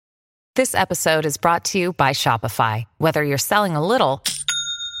This episode is brought to you by Shopify. Whether you're selling a little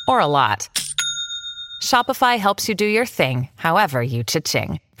or a lot, Shopify helps you do your thing, however you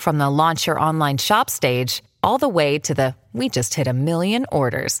cha-ching. From the launch your online shop stage, all the way to the we just hit 1 million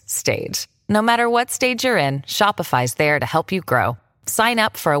orders stage. No matter what stage you're in, Shopify's there to help you grow. Sign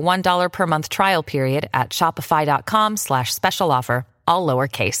up for a $1 per month trial period at shopify.com/special offer, all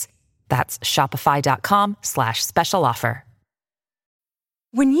lowercase. That's shopify.com/special offer.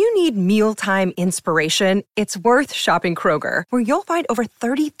 When you need mealtime inspiration, it's worth shopping Kroger, where you'll find over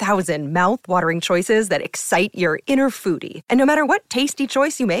 30,000 mouth-watering choices that excite your inner foodie. And no matter what tasty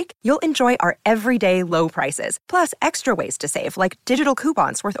choice you make, you'll enjoy our everyday low prices, plus extra ways to save, like digital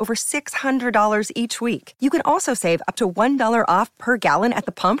coupons worth over $600 each week. You can also save up to $1 off per gallon at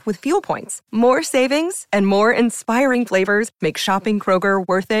the pump with fuel points. More savings and more inspiring flavors make shopping Kroger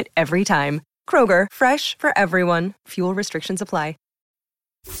worth it every time. Kroger, fresh for everyone. Fuel restrictions apply.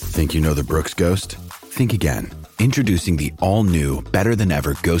 Think you know the Brooks Ghost? Think again. Introducing the all-new,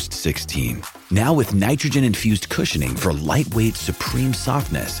 better-than-ever Ghost 16. Now with nitrogen-infused cushioning for lightweight, supreme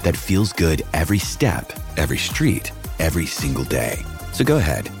softness that feels good every step, every street, every single day. So go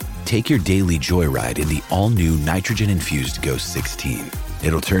ahead, take your daily joyride in the all-new nitrogen-infused Ghost 16.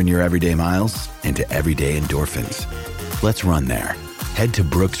 It'll turn your everyday miles into everyday endorphins. Let's run there. Head to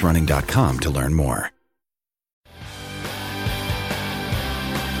brooksrunning.com to learn more.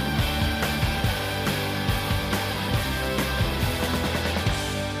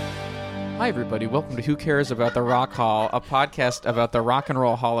 Hi, everybody. Welcome to Who Cares About the Rock Hall, a podcast about the Rock and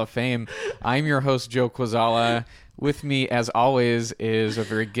Roll Hall of Fame. I'm your host, Joe Quazala. With me, as always, is a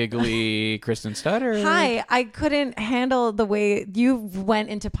very giggly Kristen Stutter. Hi. I couldn't handle the way you went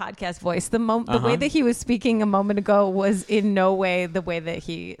into podcast voice. The way that he was speaking a moment ago was in no way the way that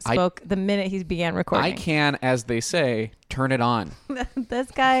he spoke the minute he began recording. I can, as they say, turn it on.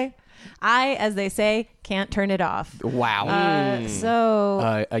 This guy... as they say, can't turn it off. Wow. A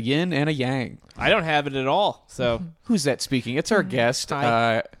yin and a yang. I don't have it at all. So who's that speaking? It's our guest,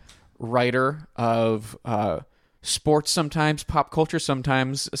 writer of sports sometimes, pop culture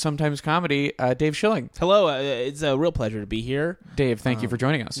sometimes comedy, Dave Schilling. Hello. It's a real pleasure to be here. Dave, thank you for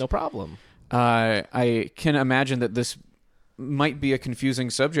joining us. No problem. I can imagine that this might be a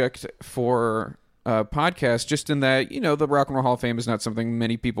confusing subject for... podcast, just in that, you know, the Rock and Roll Hall of Fame is not something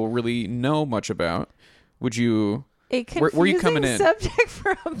many people really know much about. Would you... Were you coming in? Subject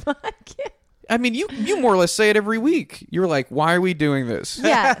for a podcast. I mean, you more or less say it every week. You're like, why are we doing this?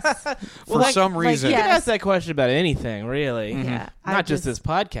 Yes. For some reason. You can ask that question about anything, really. Mm-hmm. Yeah. Not just this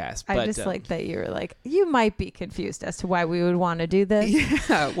podcast. But, I just like that you were like, you might be confused as to why we would want to do this.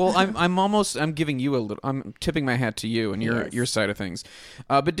 Yeah. Well, I'm giving you a little... I'm tipping my hat to you and your side of things.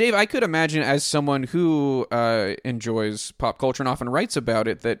 But Dave, I could imagine as someone who enjoys pop culture and often writes about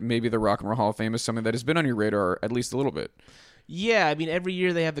it, that maybe the Rock and Roll Hall of Fame is something that has been on your radar at least a little bit. Yeah, I mean, every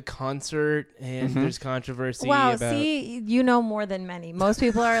year they have the concert, and there's controversy. Wow, about... see, you know more than many. Most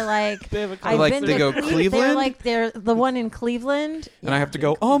people are like, I've been to Cleveland? They're like, they're the one in Cleveland. And I have to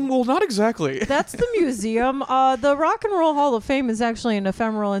go, well, not exactly. That's the museum. The Rock and Roll Hall of Fame is actually an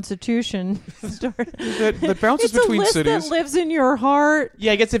ephemeral institution. that bounces between it's a list cities. that lives in your heart.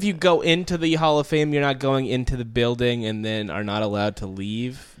 Yeah, I guess if you go into the Hall of Fame, you're not going into the building and then are not allowed to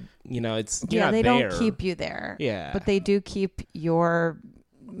leave. You know, it's they don't keep you there. Yeah, but they do keep your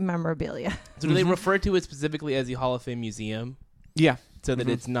memorabilia. So do they refer to it specifically as the Hall of Fame Museum? Yeah, so that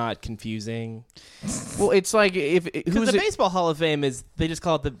it's not confusing. Well, it's like because the Baseball Hall of Fame they just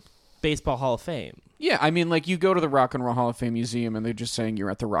call it the Baseball Hall of Fame. Yeah, I mean, like you go to the Rock and Roll Hall of Fame Museum and they're just saying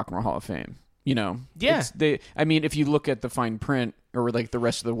you're at the Rock and Roll Hall of Fame. You know, yeah. I mean, if you look at the fine print or like the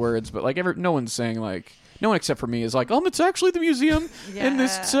rest of the words, but like no one's saying like. No one except for me is like, it's actually the museum, and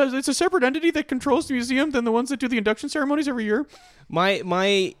it's a separate entity that controls the museum than the ones that do the induction ceremonies every year.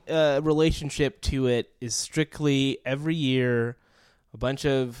 My relationship to it is strictly every year, a bunch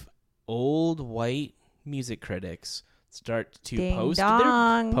of old white music critics start to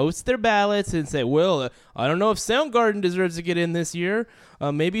post their ballots and say, well, I don't know if Soundgarden deserves to get in this year.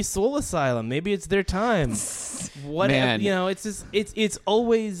 Maybe Soul Asylum. Maybe it's their time. Man. You know, it's just it's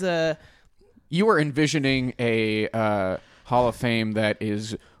always. You are envisioning a Hall of Fame that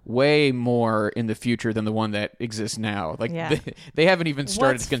is way more in the future than the one that exists now. Like they haven't even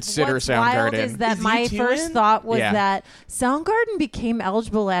started to consider what's Soundgarden. Wild is that my first thought was that Soundgarden became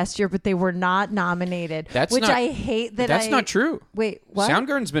eligible last year, but they were not nominated. I hate that. That's not true. Wait, what?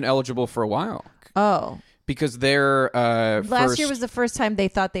 Soundgarden's been eligible for a while. Oh. Because they're last year was the first time they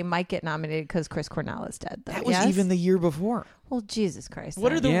thought they might get nominated because Chris Cornell is dead. Though. That was even the year before. Well, Jesus Christ.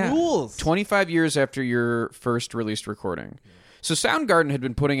 What are the rules? 25 years after your first released recording. So Soundgarden had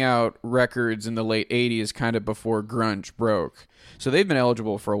been putting out records in the late 80s, kind of before grunge broke. So they've been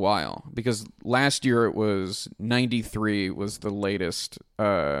eligible for a while, because last year it was 93 was the latest,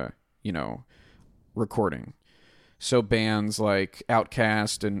 recording. So bands like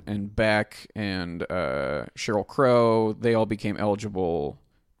Outkast and Beck and Sheryl Crow, they all became eligible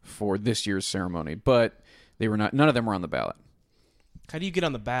for this year's ceremony, but they were not. None of them were on the ballot. How do you get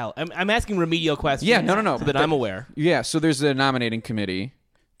on the ballot? I'm asking remedial questions. Yeah, no. So that I'm aware. Yeah, so there's a nominating committee.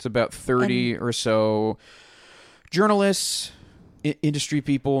 It's about 30 or so journalists, industry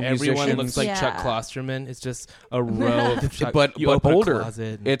people, Everyone musicians. looks like Chuck Klosterman. It's just a row of Chuck. but open a older.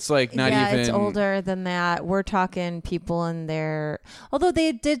 closet. It's like not even. It's older than that. We're talking people in their. Although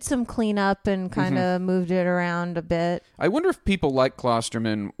they did some cleanup and kind of moved it around a bit. I wonder if people like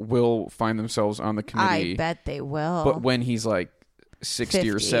Klosterman will find themselves on the committee. I bet they will. But when he's like 60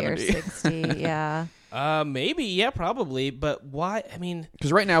 or 70. Or 60, yeah. Maybe, yeah, probably. But why? I mean,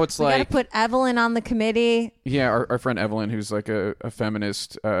 because right now it's We like got to put Evelyn on the committee. yeah, our friend Evelyn, who's like a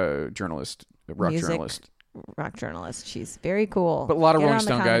feminist journalist, rock journalist. She's very cool. But a lot of Get her Rolling on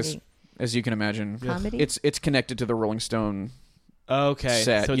the Stone guys, comedy. as you can imagine. Comedy? It's connected to the Rolling Stone okay,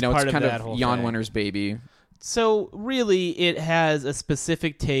 set. so it's It's part kind of that whole Jan thing. Wenner's baby. So really, it has a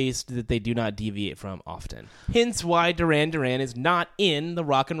specific taste that they do not deviate from often. Hence why Duran Duran is not in the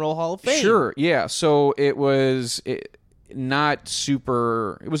Rock and Roll Hall of Fame. Sure, yeah. So it was not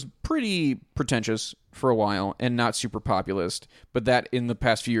super. It was pretty pretentious for a while and not super populist. But that in the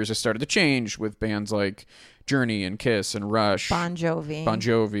past few years has started to change with bands like Journey and Kiss and Rush, Bon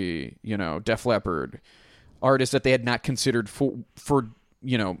Jovi, Def Leppard, artists that they had not considered for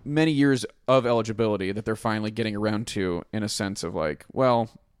many years of eligibility that they're finally getting around to, in a sense of like,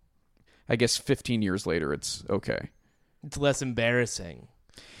 well, I guess 15 years later it's okay. It's less embarrassing.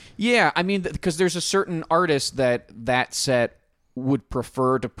 Yeah, I mean, because there's a certain artist that set would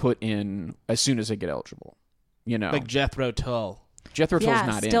prefer to put in as soon as they get eligible. Like Jethro Tull. Jethro Tull's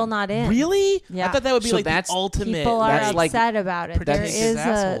not still in. not in. Really? Yeah. I thought that would be So like the that's- ultimate. People are That's like upset about it. There pretentious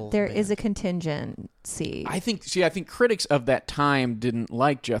asshole is a band. contingency. I think critics of that time didn't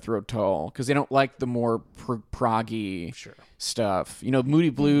like Jethro Tull because they don't like the more proggy stuff. Moody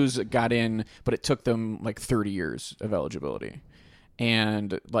Blues got in, but it took them like 30 years of eligibility.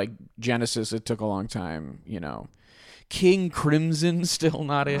 And like Genesis, it took a long time, King Crimson still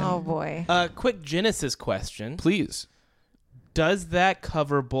not in. Oh boy. Quick Genesis question. Please. Does that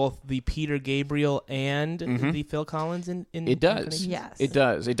cover both the Peter Gabriel and the Phil Collins in It does. Yes. It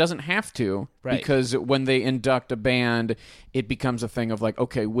does. It doesn't have to, Right. because when they induct a band, it becomes a thing of like,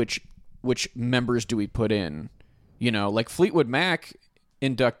 okay, which members do we put in? Like Fleetwood Mac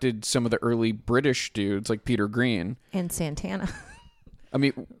inducted some of the early British dudes like Peter Green. And Santana. I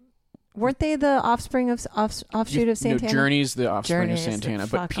mean, Weren't they the offspring of offshoot of Santana? No, Journey's the offspring Journey is of the Santana,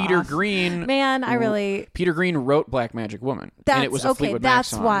 but fuck Peter off. Green. Man, Peter Green wrote Black Magic Woman, That's and it was a okay. Fleetwood Mac That's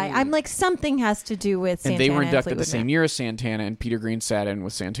song. why I'm like something has to do with Santana. And they were inducted the Fleetwood same Mac. year as Santana, and Peter Green sat in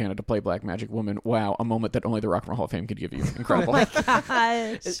with Santana to play Black Magic Woman. Wow, a moment that only the Rock and Roll Hall of Fame could give you. Incredible.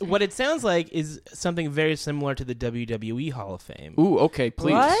 Gosh. What it sounds like is something very similar to the WWE Hall of Fame. Ooh, okay,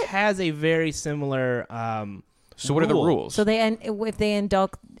 please. What? It has a very similar. So what are the rules? So if they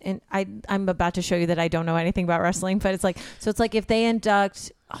induct, and I'm about to show you that I don't know anything about wrestling, but it's like if they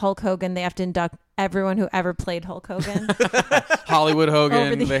induct Hulk Hogan, they have to induct everyone who ever played Hulk Hogan. Hollywood Over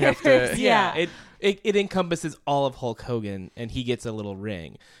Hogan, the they have years. to. Yeah. It encompasses all of Hulk Hogan, and he gets a little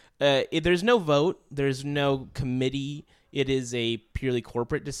ring. There's no vote. There's no committee. It is a purely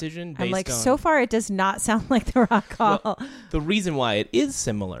corporate decision. I'm like, based on, so far it does not sound like the Rock Hall. Well, the reason why it is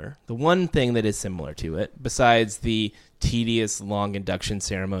similar, the one thing that is similar to it, besides the tedious long induction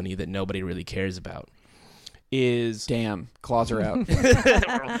ceremony that nobody really cares about, is Damn, claws are out.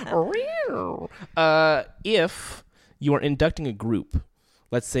 if you are inducting a group,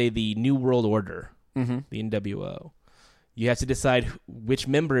 let's say the New World Order, the NWO, you have to decide which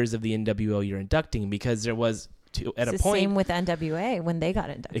members of the NWO you're inducting, because there was at It's a the point. same with NWA when they got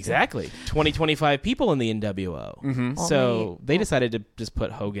inducted. Exactly. 25 people in the NWO. So they decided to just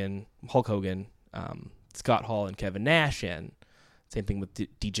put Hulk Hogan, Scott Hall, and Kevin Nash in. Same thing with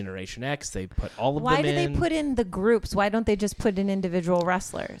Degeneration X. They put all of Why them do in. they put in the groups? Why don't they just put in individual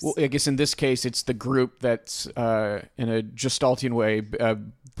wrestlers? Well, I guess in this case, it's the group that's, in a Gestaltian way,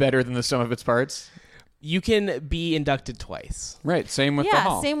 better than the sum of its parts. You can be inducted twice. Right, same with the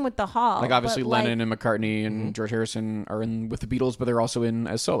Hall. Same with the Hall. Like, obviously, but, Lennon and McCartney and George Harrison are in with the Beatles, but they're also in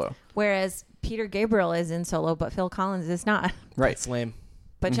as solo. Whereas Peter Gabriel is in solo, but Phil Collins is not. Right. That's lame.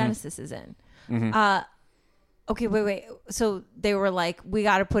 But Genesis is in. Okay, wait. So they were like, we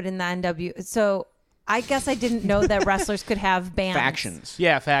got to put in the NW. So I guess I didn't know that wrestlers could have bands. Factions.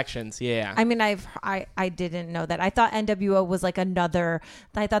 Yeah, factions. Yeah. I mean, I didn't know that. I thought NWO was like another.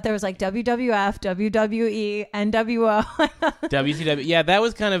 I thought there was like WWF, WWE, NWO, WCW. Yeah, that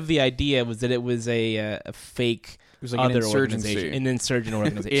was kind of the idea. Was that it was a fake. It was like other an insurgency. an insurgent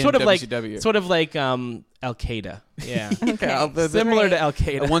organization, In sort of WCW. like Al Qaeda. Yeah, Okay. similar to Al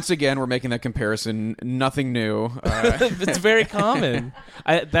Qaeda. Once again, we're making that comparison. Nothing new. It's very common.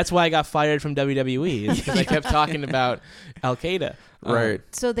 That's why I got fired from WWE, because I kept talking about Al Qaeda. Right.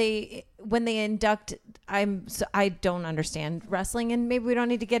 So when they induct, I don't understand wrestling, and maybe we don't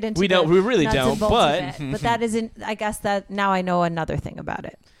need to get into. We really nuts and don't, bolts but- of it. But that isn't. I guess that now I know another thing about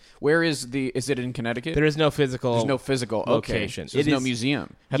it. Where is is it in Connecticut? There is no physical. There's no physical location. Okay. So there's It no is-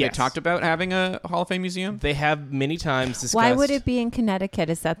 museum. Have Yes. they talked about having a Hall of Fame museum? They have many times discussed. Why would it be in Connecticut?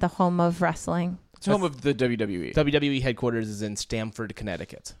 Is that the home of wrestling? It's home of the WWE. WWE headquarters is in Stamford,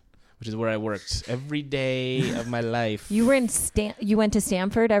 Connecticut, which is where I worked every day of my life. You were in You went to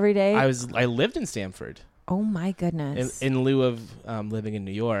Stamford every day. I lived in Stamford Oh my goodness. in lieu of living in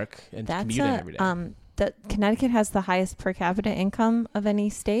New York and That's commuting every day. that Connecticut has the highest per capita income of any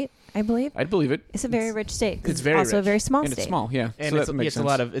state, I believe. I'd believe it. It's a very rich state. 'Cause it's very also a rich. very small And state. it's small, yeah. And so it's, that makes it's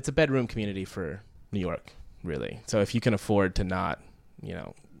sense. it's a bedroom community for New York, really. So if you can afford to not,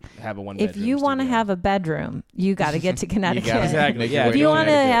 have a one If bedroom you want to studio. have a bedroom, you got to get to Connecticut. Exactly. Make Yeah. your If way you to want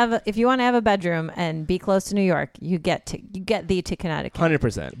to Connecticut. have a bedroom and be close to New York, you get to Connecticut.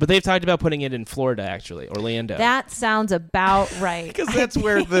 100%. But they've talked about putting it in Florida, actually, Orlando. That sounds about right. Because that's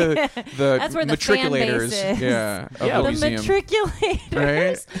where the That's where the fan matriculators, base is. yeah, of Yeah. the The museum.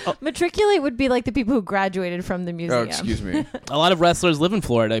 matriculators. Matriculate would be like the people who graduated from the museum. Oh, excuse me. A lot of wrestlers live in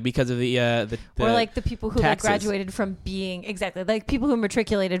Florida because of the Or like the people who like taxes. graduated from being exactly like people who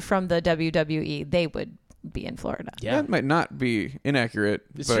matriculated from the WWE, they would be in Florida. Yeah. That might not be inaccurate.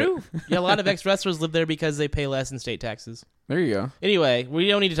 It's but true. Yeah, a lot of ex-wrestlers live there because they pay less in state taxes. There you go. Anyway, we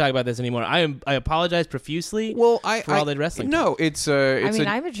don't need to talk about this anymore. I apologize profusely Well, for all the wrestling. No, it's I mean, a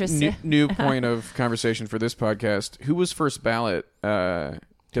I'm interested. new point of conversation for this podcast. Who was first ballot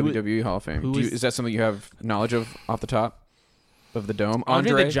WWE Hall of Fame? Is that something you have knowledge of off the top of the dome?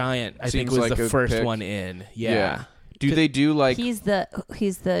 Andre the Giant, I think, seems was like the a first pick. one in. Yeah. Do they do like? He's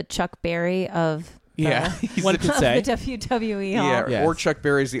the Chuck Berry of the, Yeah. One could of say. the WWE Hall. Yeah, Yes. or Chuck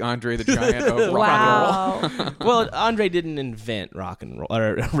Berry's the Andre the Giant of rock and roll. Wow. Well, Andre didn't invent rock and roll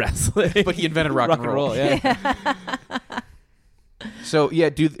or wrestling, But he invented rock and roll. Yeah. So yeah,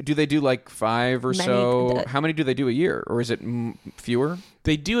 do they do like 5 or Many- so? How many do they do a year, or is it fewer?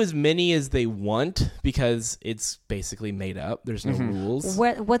 They do as many as they want because it's basically made up. There's no rules.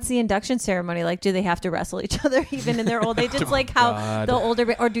 What's the induction ceremony like? Do they have to wrestle each other even in their old age? It's like how God. the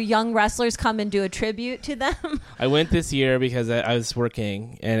older, or do young wrestlers come and do a tribute to them? I went this year because I was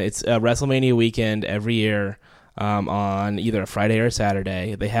working, and it's a WrestleMania weekend every year on either a Friday or a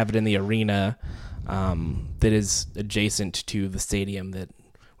Saturday. They have it in the arena that is adjacent to the stadium that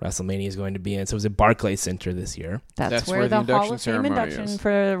WrestleMania is going to be in. So it was at Barclays Center this year. That's where the Hall induction of Fame ceremony induction is.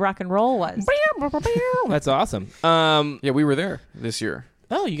 for rock and roll was. That's awesome. Yeah, we were there this year.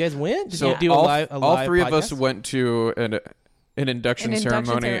 Oh, you guys went? Did So you do all, a live all three of us podcast? went to an induction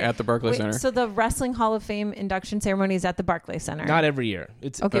ceremony at the Barclays Center. So the Wrestling Hall of Fame induction ceremony is at the Barclays Center. Not every year.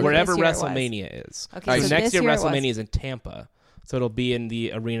 It's Okay, wherever this year it was. WrestleMania is. Okay, so so next this year year it was. WrestleMania is in Tampa. So it'll be in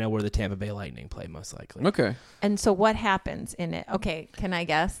the arena where the Tampa Bay Lightning play, most likely. Okay. And so what happens in it? Okay, can I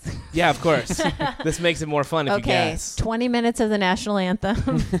guess? Yeah, of course. This makes it more fun if you Okay, guess. 20 minutes of the national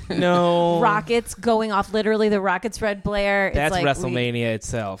anthem. No. Rockets going off. Literally, the Rockets Red Blair. It's That's like WrestleMania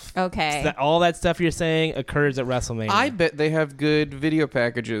itself. Okay. So all that stuff you're saying occurs at WrestleMania. I bet they have good video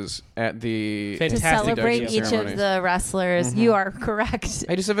packages at the to Fantastic celebrate induction each ceremonies. of the wrestlers. You are correct.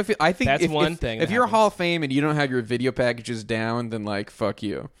 I just have a feel. I think That's if, one if, thing If that you're a happens. Hall of Fame and you don't have your video packages down, then like fuck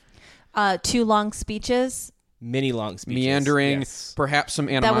you. 2 long speeches. Many long speeches. Meandering, Yes. perhaps some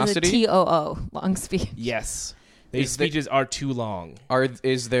That was a animosity. TOO long speech. Yes. These Is there- speeches are too long.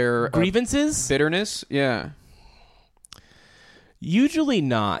 Is there Grievances? bitterness? Yeah. Usually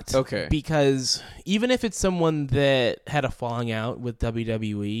not. Okay. Because even if it's someone that had a falling out with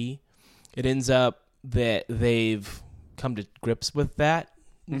WWE, it ends up that they've come to grips with that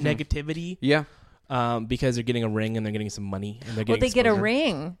negativity Yeah. because they're getting a ring and they're getting some money and they're Well, getting they get a exposure.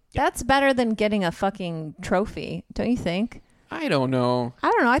 ring. That's better than getting a fucking trophy, don't you think? I don't know. I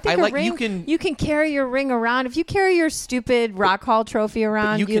don't know. I think I like- a ring. you can- can carry your ring around. If you carry your stupid Rock Hall trophy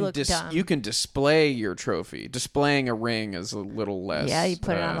around, You you can look dumb. you can display your trophy. Displaying a ring is a little less. Yeah, you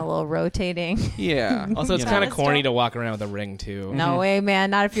put it on a little rotating. Yeah. Also, it's You kind know. of corny to walk around with a ring, too. No way, man.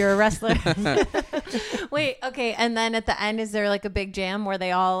 Not if you're a wrestler. Wait, okay, and then at the end, is there like a big jam where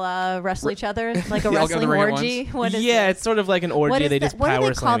they all wrestle each other, like a They all get in wrestling the ring at orgy? What is Yeah, this? it's sort of like an orgy. What They is just what do power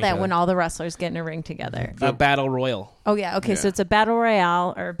they slam call each that other. when all the wrestlers get in a ring together? A battle royal. Oh yeah, okay, so Yeah. it's a battle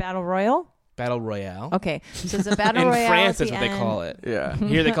royale or battle royal. Battle royale. Okay, so it's a battle In royale. France, at that's the what they end. call it. Yeah.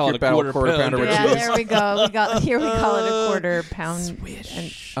 Here they call it a Battle quarter pounder. pounder. Yeah, Swish. there we go. Here we call it a quarter pound.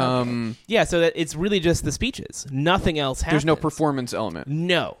 Swish. Yeah, so that it's really just the speeches. Nothing else happens. There's no performance element.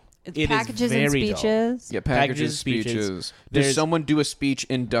 No. It's It is packages and very dull. speeches. Yeah, Packages, packages, speeches. speeches. There's- Does someone do a speech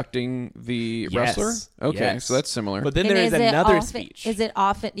inducting the Yes. wrestler? Okay, Yes. so that's similar. But then And there is it another often, speech. Is it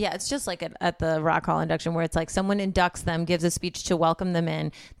often? Yeah, it's just like at the Rock Hall induction where it's like someone inducts them, gives a speech to welcome them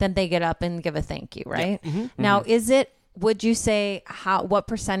in, then they get up and give a thank you, right? Now, is it? Would you say what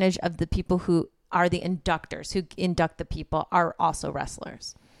percentage of the people who are the inductors who induct the people are also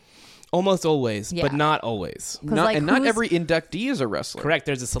wrestlers? Almost always, Yeah. but not always. And not every inductee is a wrestler. Correct.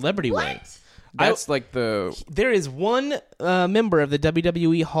 There's a celebrity wing. That's like the There is one member of the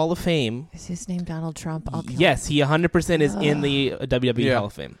WWE Hall of Fame. Is his name Donald Trump? I'll kill Yes, he 100% is in the WWE Yeah. Hall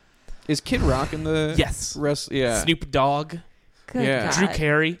of Fame. is Kid Rock in the Yes. Yeah. Snoop Dogg, Good Yeah. God. Drew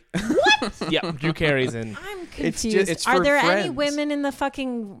Carey. What? Yeah, Drew Carey's in. I'm It's confused. it's Are for there any friends. women in the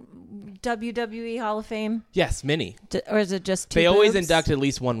fucking WWE Hall of Fame? Yes, many. Or is it just two They always boobs? induct at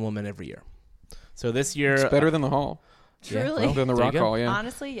least one woman every year. So this year, It's better than the Hall. Truly. Than the There you Rock go. Hall, yeah.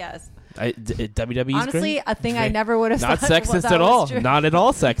 Honestly, yes. WWE's Honestly, great. a thing I never would have Not thought sexist that at was all. true. Not at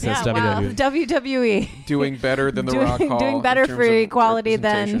all sexist. Yeah, wow. WWE. WWE. Doing better than the Rock Hall. Doing better in terms for of equality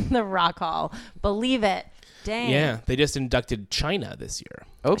than representation. the Rock Hall. Believe it. Dang. Yeah, they just inducted China this year.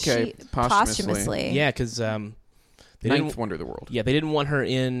 Okay, posthumously. Posthumously. Yeah, because they Ninth didn't. wonder of the world. Yeah, they didn't want her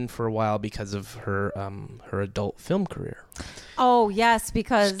in for a while because of her her adult film career. Oh, yes,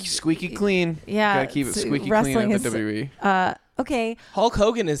 because Squeaky clean. Yeah, Gotta keep it so squeaky wrestling clean at the is- WWE. okay. Hulk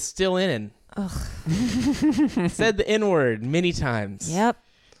Hogan is still in. Said the N word many times. Yep.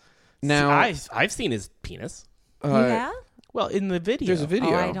 Now, I've seen his penis. Yeah. Well, in the video. there's a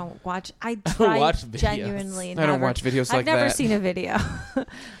video. Oh, I don't watch. I don't try watch videos. genuinely. I don't never- watch videos I've like never that. seen a video.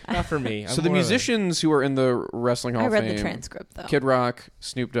 Not for me. So the musicians who are in the Wrestling Hall I of read Fame, the transcript though. Kid Rock,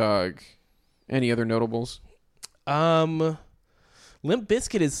 Snoop Dogg, any other notables? Limp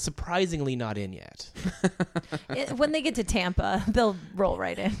Bizkit is surprisingly not in yet. When they get to Tampa, they'll roll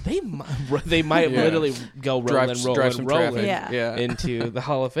right in. They might Yeah. literally go Drive some rolling traffic. Yeah. into the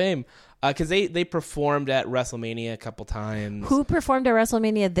Hall of Fame because they performed at WrestleMania a couple times. Who performed at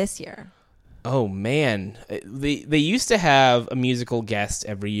WrestleMania this year? Oh man, they used to have a musical guest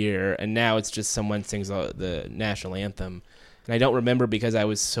every year, and now it's just someone sings the national anthem. And I don't remember because I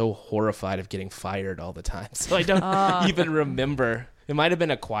was so horrified of getting fired all the time, so I don't even remember. It might have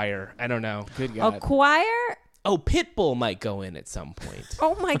been a choir. I don't know. Good A choir? Oh, Pitbull might go in at some point.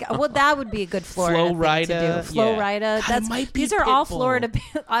 Oh my God! Well, that would be a good Florida Flo thing Rida, to do. Flo yeah. Rida. God, That's it might be these are all Pitbull. Florida.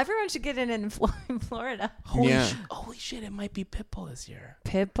 Everyone should get in Florida. Holy shit! It might be Pitbull this year.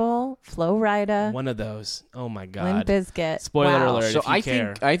 Pitbull, Flo Rida, One of those. Oh my god. Limp Bizkit. Spoiler Wow. alert. So if you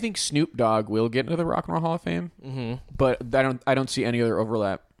care. I think Snoop Dogg will get into the Rock and Roll Hall of Fame, but I don't see any other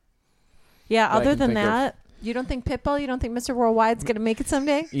overlap. Yeah. that I Other can than think of. that, you don't think Pitbull? You don't think Mr. Worldwide's gonna make it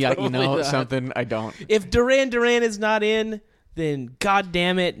someday? Yeah, Totally you know not. something I don't. If Duran Duran is not in, then god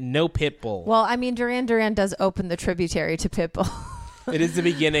damn it, no Pitbull. Well, I mean, Duran Duran does open the tributary to Pitbull. It is the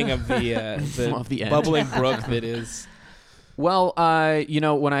beginning of the Of the end. bubbling brook that is. Well,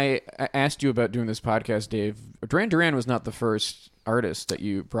 when I asked you about doing this podcast, Dave, Duran Duran was not the first artist that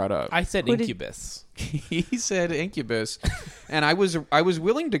you brought up. I said Who did- Incubus. He said Incubus, and I was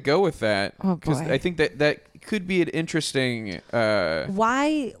willing to go with that Oh, boy. I think that could be an interesting.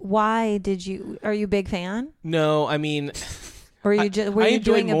 Why did you? Are you a big fan? No, I mean, Or were you just were I you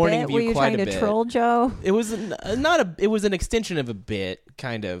enjoyed doing a Morning bit? View Were you quite trying a to bit. troll Joe? it was it was an extension of a bit,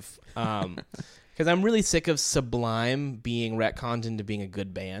 kind of. Because I'm really sick of Sublime being retconned into being a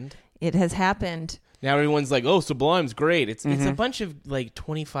good band. It has happened. Now everyone's like, "Oh, Sublime's great." It's a bunch of like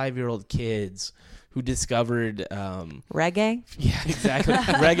 25-year-old kids who discovered Reggae. yeah, exactly.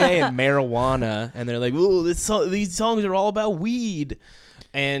 reggae and marijuana, and they're like, "Oh, these songs are all about weed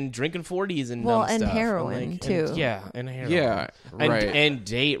and drinking 40s and dumb and stuff." heroin, too. and heroin. Yeah, right. and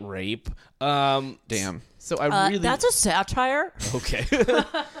date rape. Damn. So I really That's a satire. okay.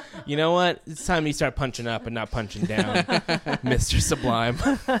 You know what? It's time you start punching up and not punching down, Mr. Sublime.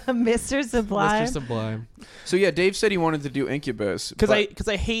 Mr. Sublime. Mr. Sublime. So yeah, Dave said he wanted to do Incubus Because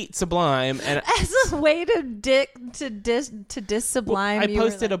I hate Sublime, and As a way to diss Sublime. I you were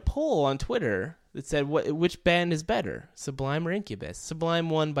posted a poll on Twitter that said, which band is better, Sublime or Incubus? Sublime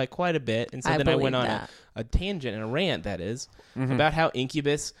won by quite a bit, and so then I went on a tangent and a rant, that is, about how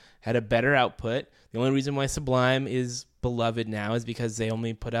Incubus had a better output. The only reason why Sublime is beloved now is because they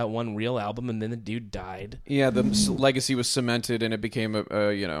only put out one real album, and then the dude died. Yeah, the legacy was cemented, and it became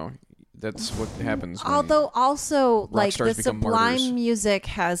that's what happens. Although also like the Sublime martyrs. music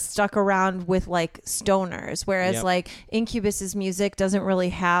has stuck around with like stoners, whereas like Incubus's music doesn't really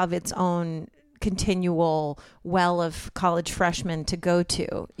have its own continual well of college freshmen to go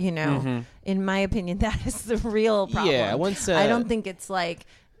to, you know. In my opinion, that is the real problem. Yeah, I don't think it's like,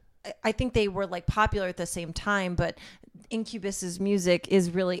 I think they were like popular at the same time, but Incubus's music is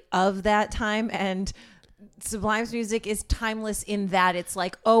really of that time, and Sublime's music is timeless in that it's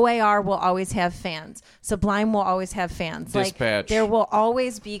like OAR will always have fans. Sublime will always have fans. Dispatch. Like there will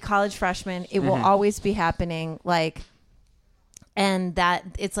always be college freshmen. It will always be happening. Like, and that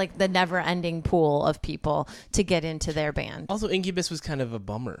it's like the never ending pool of people to get into their band. Also, Incubus was kind of a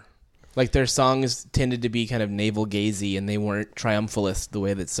bummer. Like their songs tended to be kind of navel gazy, and they weren't triumphalist the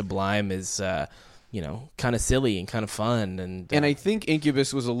way that Sublime is. Kind of silly and kind of fun, and I think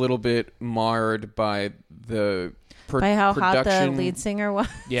Incubus was a little bit marred by the by how production. hot the lead singer was.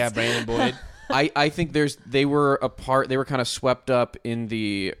 Yeah, Brandon Boyd. I think they were kind of swept up in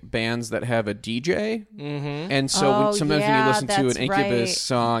the bands that have a DJ, and so sometimes when you listen to an Incubus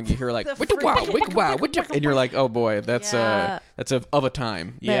song, you hear like "wicka wow," and you're like, oh boy, that's of a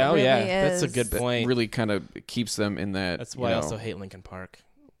time. Yeah, really that's a is. good point. It really kind of keeps them in that. That's why I also hate Linkin Park.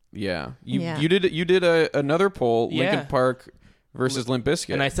 Yeah, you did another poll, Linkin Park versus Limp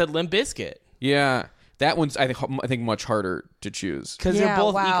Bizkit, and I said Limp Bizkit. Yeah, that one's I think much harder to choose because they're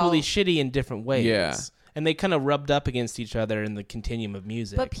both equally shitty in different ways. Yeah, and they kind of rubbed up against each other in the continuum of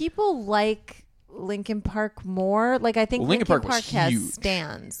music. But people like Linkin Park more. Like I think Linkin Park has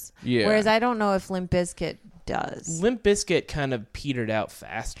stans. Yeah, whereas I don't know if Limp Bizkit does. Limp Bizkit kind of petered out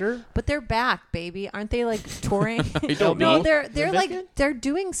faster, but they're back, baby. Aren't they like touring? I don't know. know. They're like they're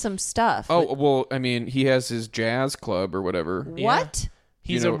doing some stuff. Oh well, I mean, he has his jazz club or whatever. What?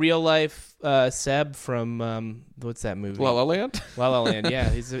 He's a real life Seb from what's that movie? La La Land. La La Land. Yeah,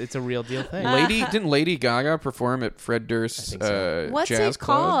 it's a real deal thing. Didn't Lady Gaga perform at Fred Durst's What's jazz it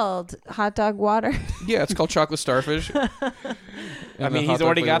club? called? Hot Dog Water. Yeah, it's called Chocolate Starfish. I mean, he's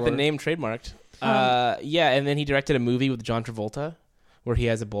already got the name trademarked. And then he directed a movie with John Travolta where he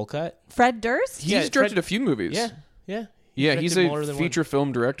has a bowl cut. Fred Durst? He's directed a few movies. Yeah. He's a feature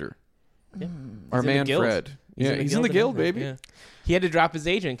film director. Yeah. Our man Fred. He's in the Guild, baby. Yeah. He had to drop his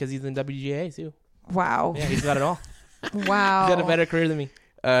agent because he's in WGA too. Wow. Yeah, he's got it all. Wow. He's got a better career than me.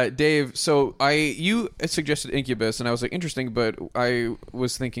 Dave, so you suggested Incubus, and I was like, interesting, but I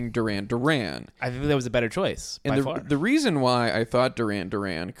was thinking Duran Duran. I think that was a better choice, and by far. The reason why I thought Duran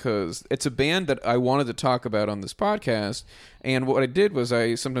Duran, because it's a band that I wanted to talk about on this podcast, and what I did was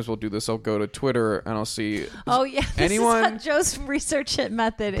sometimes will do this, I'll go to Twitter and I'll see... Oh, yeah. Anyone... This is Joe's research it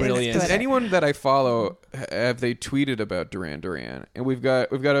method. Brilliant. Is Does anyone that I follow, have they tweeted about Duran Duran? And we've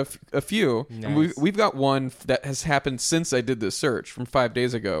got a few. Nice. And we've got one that has happened since I did this search from 5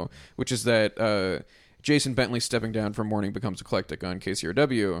 days ago, which is that Jason Bentley stepping down from Morning Becomes Eclectic on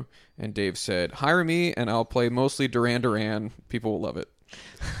KCRW, and Dave said, "Hire me and I'll play mostly Duran Duran. People will love it."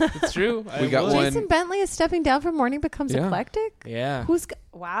 It's true. We got one. Jason Bentley is stepping down from Morning Becomes Eclectic? Yeah.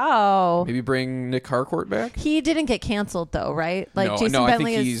 Wow. Maybe bring Nick Harcourt back? He didn't get canceled though, right? Like No, Jason I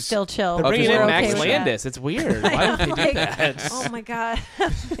Bentley think is still chill. They're bringing We're in okay Max with Landis. It's weird. Why would they do that? Oh my God.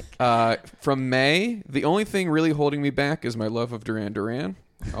 From May, the only thing really holding me back is my love of Duran Duran.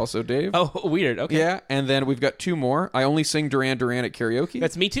 Also Dave. Oh, weird. Okay. Yeah, and then we've got two more. I only sing Duran Duran at karaoke.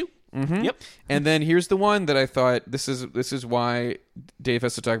 That's me too. Mm-hmm. Yep. And then here's the one that I thought this is why Dave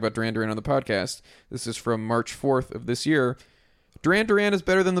has to talk about Duran Duran on the podcast. This is from March 4th of this year. Duran Duran is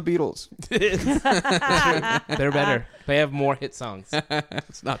better than the Beatles. They're better. They have more hit songs.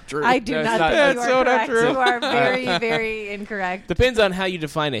 It's not true. I do not think That's you so are not correct. true. You are very, very incorrect. Depends on how you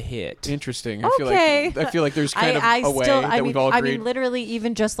define a hit. Interesting. Okay. I feel like there's kind of a way that we've all agreed. I mean, literally,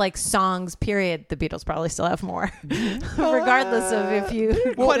 even just like songs, period, the Beatles probably still have more. Regardless of if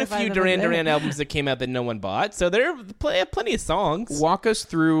you... Quite a few Duran Duran albums that came out that no one bought, so there are plenty of songs. Walk us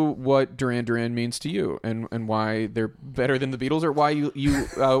through what Duran Duran means to you and why they're better than the Beatles, or why you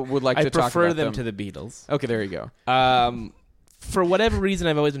would like to talk about them. I prefer them to the Beatles. Okay, there you go. For whatever reason,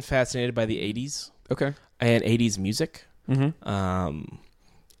 I've always been fascinated by the 80s. Okay. And 80s music. Mm-hmm.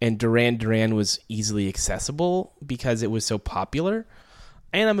 And Duran Duran was easily accessible because it was so popular.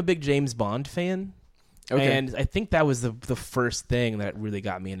 And I'm a big James Bond fan. Okay. And I think that was the first thing that really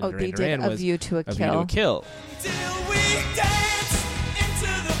got me into Duran Duran. Was A View to a Kill. Till we dance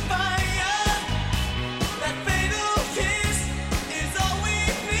into the fire.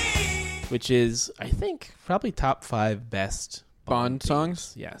 which is, I think, probably top 5 best Bond themes.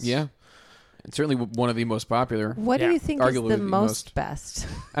 songs. Yes. Yeah. And certainly one of the most popular. What do you think is Arguably the the most most. best?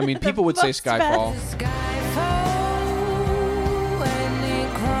 I mean, people would say most Skyfall.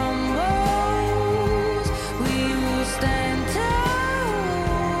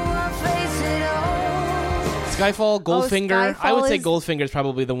 Skyfall, Goldfinger. I would say is- Goldfinger is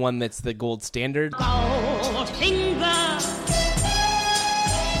probably the one that's the gold standard.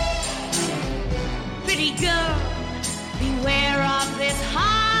 Pretty girl, beware of this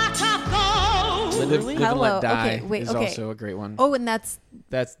heart of gold. Live and Hello. Let Die Okay, wait, is okay. also a great one. Oh, and that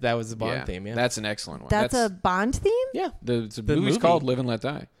was the Bond theme, yeah. That's an excellent one. that's a Bond theme? yeah. The the movie's movie. called Live and Let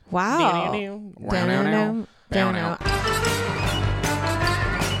Die. Wow. Wow.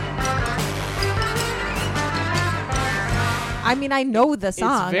 I mean, I know the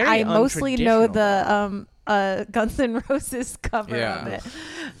song. very I mostly know untraditional. the Guns N' Roses cover Yeah. of it.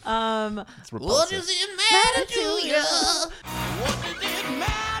 It's repulsive. it matter to you? What does it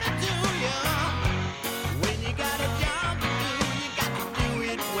matter to you? When you got a job to do, you got to do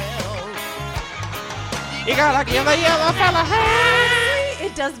it well. You gotta give the yellow fella hey.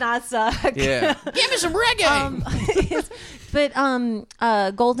 It does not suck. Yeah. Give me some reggae. But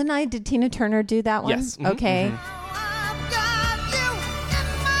GoldenEye, did Tina Turner do that one? Yes. Mhm. Okay. I've got you in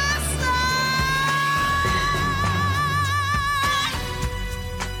my sight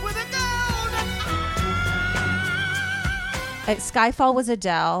with a golden Skyfall was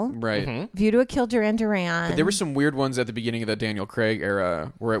Adele. Right. View to a Kill, Duran Duran. But there were some weird ones at the beginning of the Daniel Craig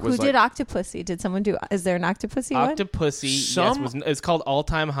era where it Who was did like Octopussy? Did someone do? Is there an Octopussy one? Octopussy. Yes, Some- it's called All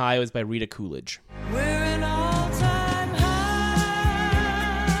Time High. It was by Rita Coolidge. We're an all-time high.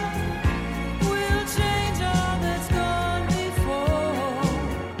 We'll change all that's gone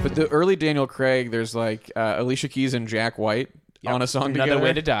before. But the early Daniel Craig, there's like Alicia Keys and Jack White on a song Another together.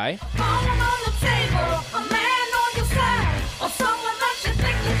 Way to Die. Calling on the table, a man on your side, or someone that you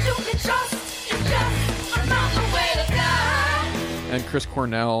think that you can trust. It's just another way to die. And Chris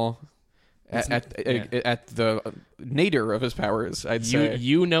Cornell at the nadir of his powers, I'd say.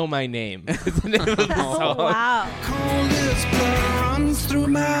 You Know My Name. is the name of the Oh, song. wow. Coldest blood runs through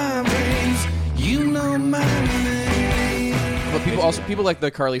my veins. You know my name. But people like the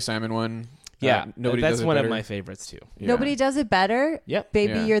Carly Simon one. Yeah, Nobody that's does it one better. of my favorites too. Yeah. Nobody does it better. Yep.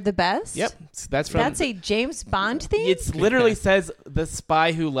 Baby, Yeah. you're the best. Yep, that's from. That's a James Bond theme. It literally says "The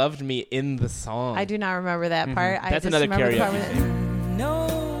Spy Who Loved Me" in the song. I do not remember that part. I That's just another remember the part karaoke where- thing.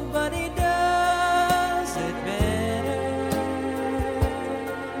 Nobody does it better.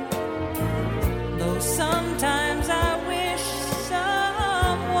 Though sometimes I wish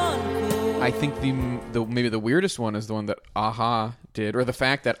someone could. I think the maybe the weirdest one is the one that Aha did, or the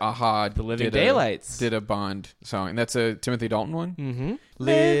fact that Aha The Living did Daylights. did a Bond song. And that's a Timothy Dalton one. Mm-hmm.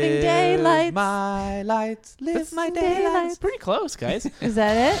 Living Daylights. my lights, live my Daylights. Pretty close, guys. Is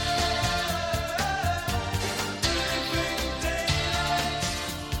that it?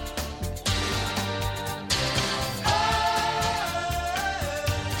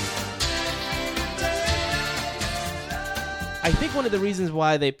 I think one of the reasons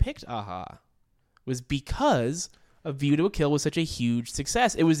why they picked Aha was because of View to a Kill was such a huge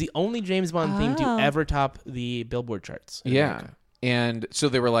success. It was the only James Bond theme to Oh. ever top the Billboard charts. in Yeah. America. And so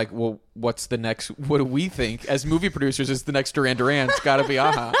they were like, well, what's the next? What do we think as movie producers is the next Duran Duran? It's got to be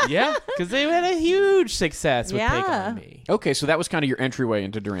Aha. Yeah, because they had a huge success with Take Yeah. On Me. Okay, so that was kind of your entryway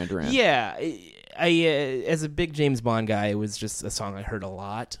into Duran Duran. Yeah, I as a big James Bond guy, it was just a song I heard a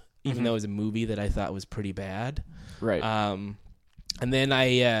lot, even though it was a movie that I thought was pretty bad. Right. And then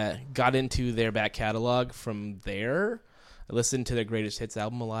I got into their back catalog from there. I listened to their greatest hits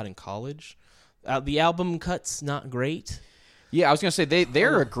album a lot in college. The album cut's not great. Yeah, I was gonna say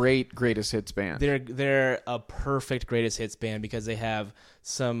they're a great greatest hits band. They're a perfect greatest hits band because they have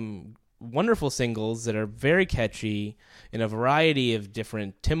some wonderful singles that are very catchy in a variety of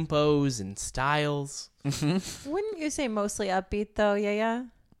different tempos and styles. Wouldn't you say mostly upbeat though? Yeah.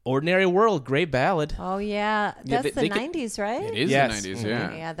 Ordinary World, great ballad. Oh yeah, Yeah, that's they the could- '90s, right? It is Yes. the 90s, Mhm.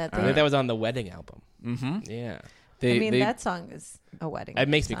 yeah. Yeah, that I they, think that was on the Wedding album. Mm-hmm. Yeah, They, I mean, they- that song is a wedding. it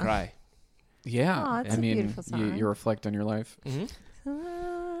makes me song. cry. yeah. Aw, it's I a mean, beautiful song. you reflect on your life.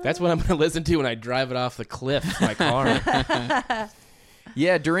 That's what I'm going to listen to when I drive it off the cliff in my car.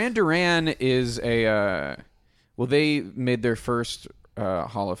 Yeah, Duran Duran is a well, they made their first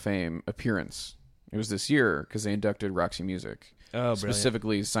Hall of Fame appearance. It was this year because they inducted Roxy Music. brilliant.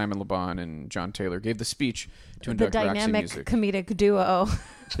 specifically Simon Le Bon and John Taylor, gave the speech to The induct Roxy dynamic Music. comedic duo.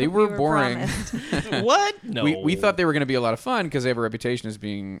 They were boring. promised. What? No. We thought they were going to be a lot of fun because they have a reputation as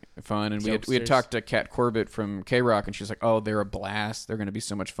being fun. And we had Jokesters. talked to Kat Corbett from K-Rock, and she's like, oh, they're a blast. They're going to be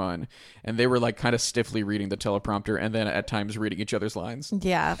so much fun. And they were like kind of stiffly reading the teleprompter and then at times reading each other's lines.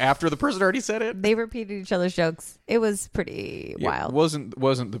 Yeah. After the person already said it. They repeated each other's jokes. It was pretty wild. It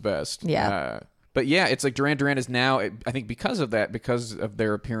wasn't the best. Yeah. But yeah, it's like Duran Duran is now, I think because of that, because of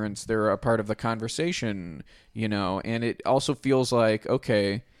their appearance, they're a part of the conversation, and it also feels like,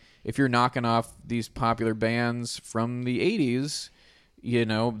 okay, if you're knocking off these popular bands from the 80s,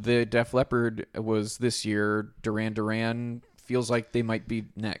 the Def Leppard was this year, Duran Duran feels like they might be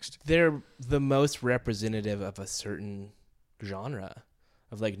next. They're the most representative of a certain genre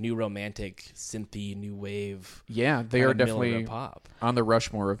of like new romantic, synthy, new wave. Yeah, they kind are of middle of definitely the pop. on the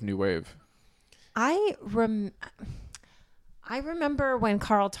Rushmore of new wave. I remember when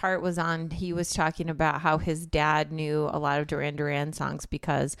Carl Tart was on, he was talking about how his dad knew a lot of Duran Duran songs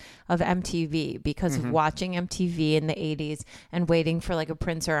because of MTV, because of watching MTV in the 80s and waiting for like a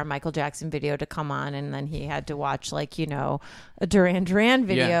Prince or a Michael Jackson video to come on. And then he had to watch like, a Duran Duran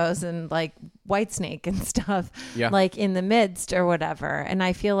videos and like Whitesnake and stuff like in the midst or whatever. And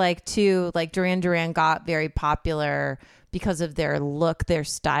I feel like too, like Duran Duran got very popular because of their look, their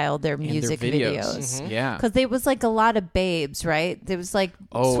style, their music videos. Yeah. Because there was like a lot of babes, right? There was like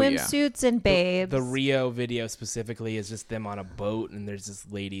swimsuits and babes. The Rio video specifically is just them on a boat, and there's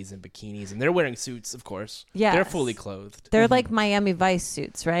just ladies in bikinis, and they're wearing suits, of course. Yes. They're fully clothed. They're like Miami Vice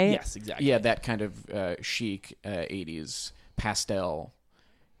suits, right? Yes, exactly. Yeah, that kind of chic 80s pastel-ish.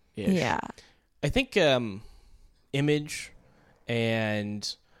 Yeah. I think image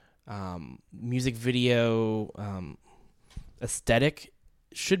and music video aesthetic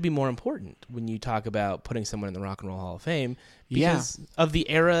should be more important when you talk about putting someone in the Rock and Roll Hall of Fame because of the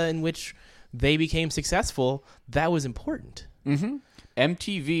era in which they became successful. That was important. Mm-hmm.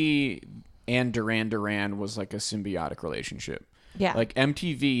 MTV and Duran Duran was like a symbiotic relationship. Yeah. Like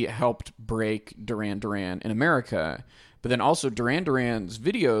MTV helped break Duran Duran in America, but then also Duran Duran's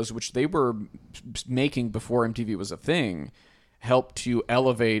videos, which they were making before MTV was a thing, helped to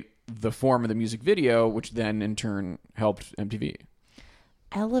elevate the form of the music video, which then in turn helped MTV.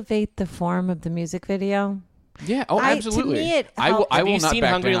 Elevate the form of the music video. Yeah. Oh, absolutely. To me, it I will Have you not seen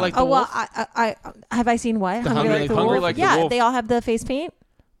back Hungry down. Like the Oh well, Wolf? I have I seen what? Hungry Like the Yeah, Wolf. they all have the face paint.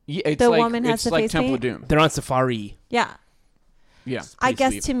 Yeah, it's the like, woman has it's the like face Temple paint? of Doom. They're on Safari. Yeah. Yeah. I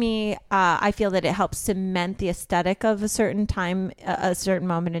guess sleep. to me, I feel that it helps cement the aesthetic of a certain time, a certain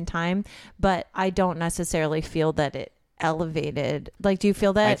moment in time, but I don't necessarily feel that it elevated. Like, do you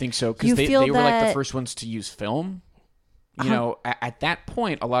feel that? I think so, you because they feel were like the that- first ones to use film. You know, at that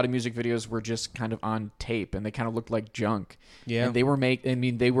point, a lot of music videos were just kind of on tape, and they kind of looked like junk. Yeah. And they were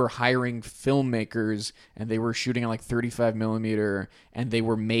they were hiring filmmakers, and they were shooting on like 35 millimeter, and they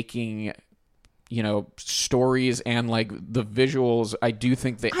were making, stories and like the visuals. I do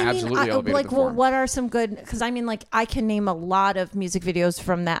think they absolutely elevated like, the well, form. what are some good? Because I mean, like, I can name a lot of music videos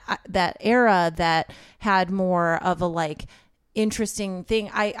from that era that had more of a like interesting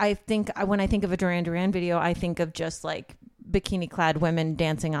thing. I think when I think of a Duran Duran video, I think of just like bikini clad women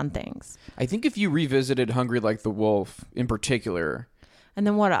dancing on things. I think if you revisited Hungry Like the Wolf in particular, And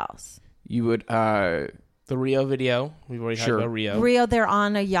then what else? you would The Rio video. We've already Sure. talked about Rio. Rio, they're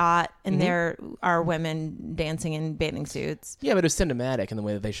on a yacht and there are women dancing in bathing suits. Yeah, but it was cinematic in the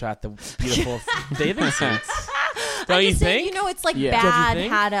way that they shot the beautiful bathing suits. Don't I'm you just saying, think? it's like Yeah. Don't you Bad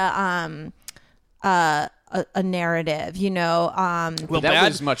think? had a narrative, Well, that Bad-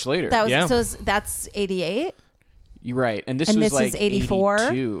 was much later. That was Yeah. that's 88. You're right. And this And was this like is 84?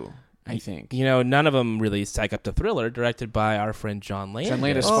 82, I think. none of them really stack up to Thriller, directed by our friend John Landis. John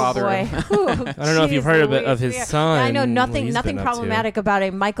Landis' Oh father. boy. I don't know if you've heard of his son. I know what nothing he's nothing been up to. problematic about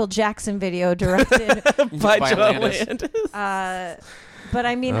a Michael Jackson video directed. by By John Landis. Landis. But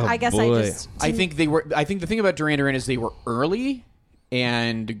I mean, Oh, I guess boy. I think the thing about Duran Duran is they were early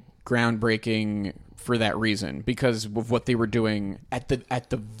and groundbreaking for that reason, because of what they were doing at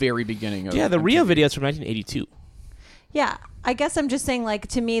the very beginning of Yeah, the Rio MTV. video is from 1982. Yeah, I guess I'm just saying, like,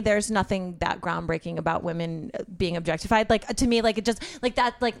 to me, there's nothing that groundbreaking about women being objectified. Like, to me, like, it just, like,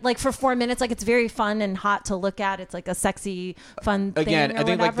 that, like for 4 minutes, like, it's very fun and hot to look at. It's like a sexy, fun Again, thing or I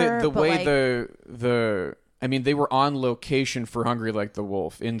think whatever, like the but, way like, the I mean, they were on location for Hungry Like the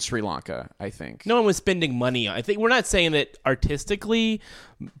Wolf in Sri Lanka, I think. No one was spending money on. I think we're not saying that artistically,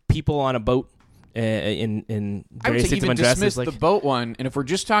 people on a boat in I would various say states of even undress dismiss is like the boat one, and if we're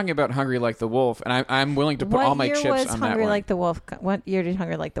just talking about Hungry Like the Wolf, and I'm willing to put what all my year chips was on Hungry that one. Like the Wolf? What year did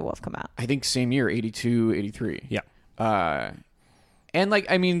Hungry Like the Wolf come out? I think same year, 82, 83. Yeah. And like,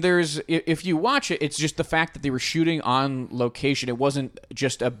 I mean, if you watch it, it's just the fact that they were shooting on location. It wasn't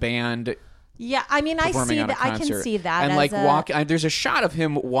just a band. Yeah, I mean, I see that. I can see that. And like there's a shot of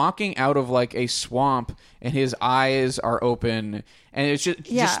him walking out of like a swamp, and his eyes are open, and it's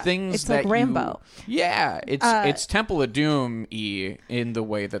just things it's that like Rambo. It's Temple of Doom-y in the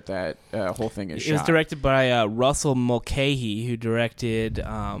way that whole thing is shot. It was directed by Russell Mulcahy, who directed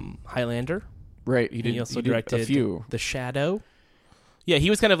Highlander. Right, He also directed a few. The Shadow. Yeah, he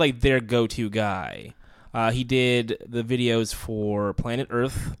was kind of like their go-to guy. He did the videos for Planet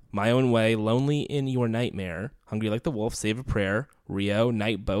Earth, My Own Way, Lonely in Your Nightmare, Hungry Like the Wolf, Save a Prayer, Rio,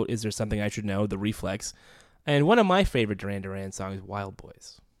 Night Boat, Is There Something I Should Know, The Reflex, and one of my favorite Duran Duran songs, Wild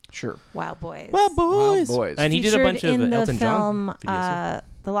Boys. Sure. Wild Boys. Wild Boys. Wild Boys. And he did a bunch of in Elton the film, John videos.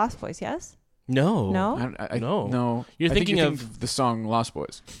 The Lost Boys, yes? No. No? No. You're thinking thinking of of the song Lost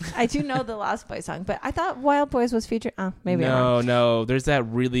Boys. I do know the Lost Boys song, but I thought Wild Boys was featured. Maybe I'm wrong. No. There's that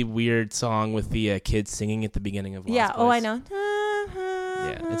really weird song with the kids singing at the beginning of Lost Yeah, Boys. oh, I know.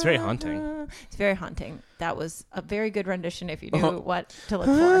 Yeah, it's very haunting. It's very haunting. That was a very good rendition if you knew what to look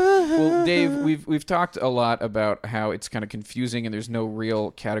for. Well, Dave, we've talked a lot about how it's kind of confusing and there's no real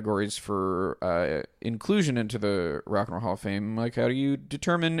categories for inclusion into the Rock and Roll Hall of Fame. Like, how do you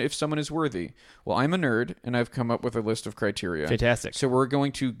determine if someone is worthy? Well, I'm a nerd, and I've come up with a list of criteria. Fantastic. So we're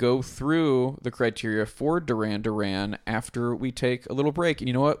going to go through the criteria for Duran Duran after we take a little break. And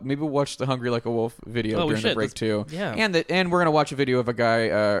you know what? Maybe we'll watch the Hungry Like a Wolf video during the break, too. Yeah. And we're going to watch a video of a guy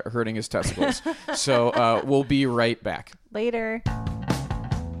hurting his testicles. So we'll be right back. Later.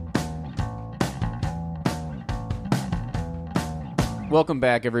 Welcome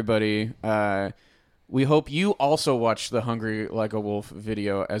back, everybody. We hope you also watched the Hungry Like a Wolf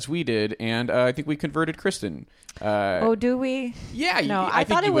video as we did, and I think we converted Kristen. Do we? Yeah. No, I think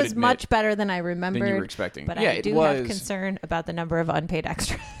thought you it would was admit much better than I remembered. than you were expecting. But Yeah, I it do was. have concern about the number of unpaid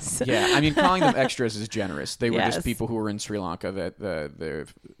extras. Yeah, I mean, calling them extras is generous. They were Yes. just people who were in Sri Lanka that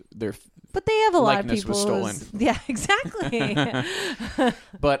their But they have a lot of likeness people. was stolen. Yeah, exactly.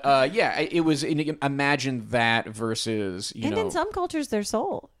 But it was. Imagine that versus and in some cultures, they're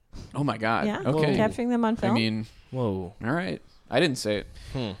sold. Oh my God. Yeah. Okay. Capturing them on film. I mean, Whoa. all right. I didn't say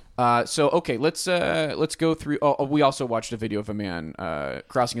it. So okay, let's go through. Oh, we also watched a video of a man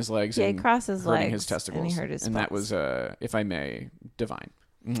crossing his legs. Yeah, he and crossed his hurting legs, his testicles, and he hurt his and that butts. was, if I may, divine.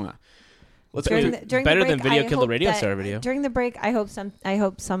 Mwah. Let's During go. the Better break, than Video I Killed the hope Radio that- Star video. During the break, I hope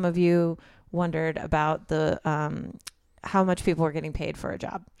some of you wondered about the how much people are getting paid for a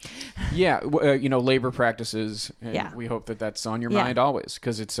job. Yeah, labor practices. And Yeah. we hope that that's on your Yeah. mind always,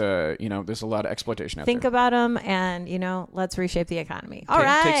 because it's there's a lot of exploitation out Think there. about them, and let's reshape the economy. All Okay,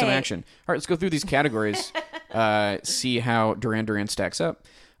 right, take some action. All right, let's go through these categories. See how Duran Duran stacks up.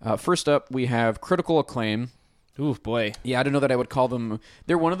 First up, we have critical acclaim. Ooh, boy. Yeah, I don't know that I would call them.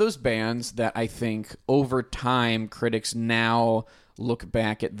 They're one of those bands that I think over time critics now look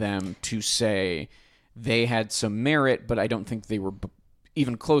back at them to say they had some merit, but I don't think they were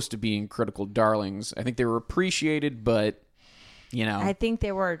even close to being critical darlings. I think they were appreciated, but I think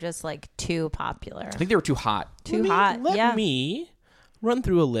they were just like too popular, I think they were too hot. too hot. Let me run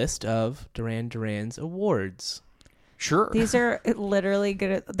through a list of Duran Duran's awards. Sure. These are literally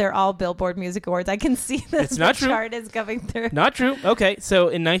good. They're all Billboard Music Awards. I can see that It's not the true. chart is coming through. Not true. Okay, so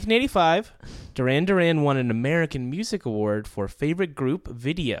in 1985, Duran Duran won an American Music Award for Favorite Group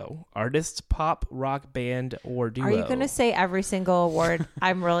Video, Artist, Pop, Rock Band, or Duo. Are you going to say every single award?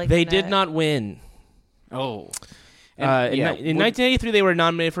 I'm really. They gonna... did not win. Oh. In 1983, they were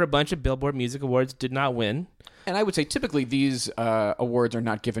nominated for a bunch of Billboard Music Awards, did not win. And I would say typically these awards are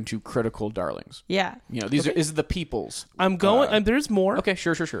not given to critical darlings. Yeah. These are is the people's. I'm going. There's more. Okay,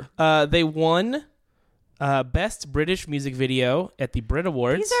 sure. They won Best British Music Video at the Brit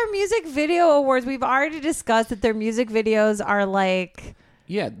Awards. These are music video awards. We've already discussed that their music videos are like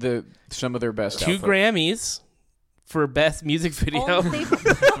Yeah, some of their best. two output. Grammys for Best Music Video. only.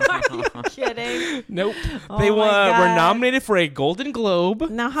 Are you kidding? Nope. Oh They my were God. nominated for a Golden Globe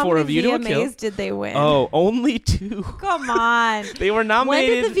Now, how for A many View to a Kill. VMAs did they win? Oh, only 2. Come on. They were When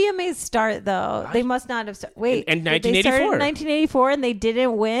nominated. did the VMAs start, though? They must not have started. Wait. In did they start 1984. in 1984 and they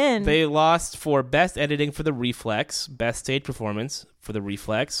didn't win? They lost for Best Editing for The Reflex, Best Stage Performance for The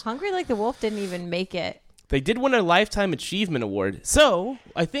Reflex. Hungry Like the Wolf didn't even make it. They did win a Lifetime Achievement Award. So,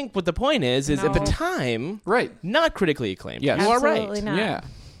 I think what the point is at the No. time, Right. not critically acclaimed. Yes. You are Absolutely right. not. Yeah.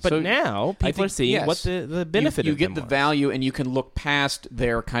 But So now, I people are think, seeing yes, what the benefit you of get them the was. value, and you can look past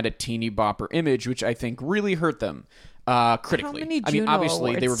their kind of teeny bopper image, which I think really hurt them critically. How many I mean, Juno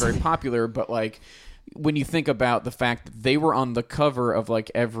obviously they were awards? very popular, but like when you think about the fact that they were on the cover of like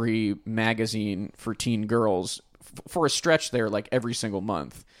every magazine for teen girls for a stretch there, like every single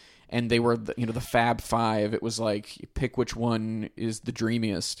month. And they were, the Fab Five. It was like, pick which one is the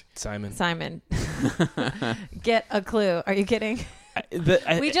dreamiest. Simon. Get a clue. Are you kidding?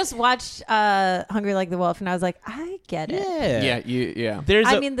 We just watched Hungry Like the Wolf, and I was like, I get it. Yeah.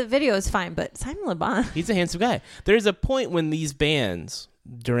 I mean, the video is fine, but Simon Le Bon. He's a handsome guy. There's a point when these bands,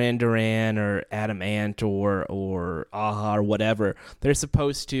 Duran Duran or Adam Ant or Aha or whatever, they're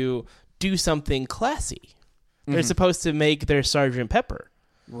supposed to do something classy. They're supposed to make their Sgt. Pepper.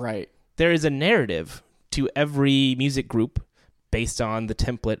 Right. There is a narrative to every music group based on the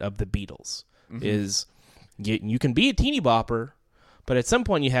template of the Beatles. Is you can be a teeny bopper, but at some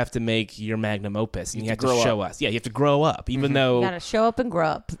point you have to make your magnum opus, and you have to show us. Yeah, you have to grow up, even though You gotta show up and grow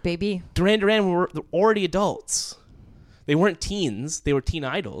up, baby. Duran Duran were already adults. They weren't teens. They were teen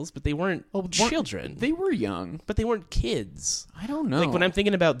idols, but they weren't children. They were young. But they weren't kids. I don't know. Like, when I'm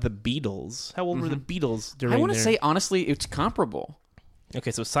thinking about the Beatles, how old were the Beatles during I want to their... say, honestly, it's comparable.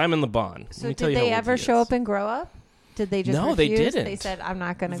 Okay, so Simon Le Bon. So did they ever show up and grow up? Did they just No, refuse? they didn't. They said, I'm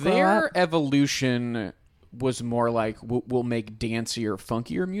not going to grow Their up? evolution was more like, we'll make dancier,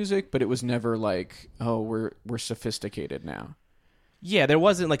 funkier music, but it was never like, oh, we're sophisticated now. Yeah, there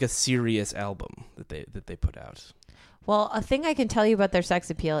wasn't like a serious album that they put out. Well, a thing I can tell you about their sex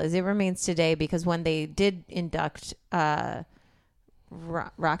appeal is it remains today, because when they did induct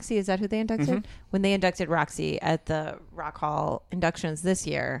Roxy, is that who they inducted? When they inducted Roxy at the Rock Hall inductions this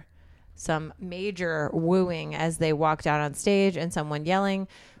year, some major wooing as they walked out on stage and someone yelling,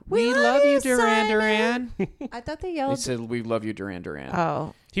 "We love you, Duran Simon." Duran. I thought they They yelled. said, we love you, Duran Duran.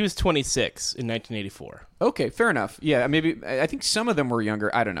 Oh, He was 26 in 1984. Okay, fair enough. Yeah, maybe, I think some of them were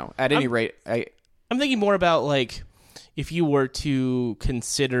younger. I don't know. At any rate, I'm thinking more about, like, if you were to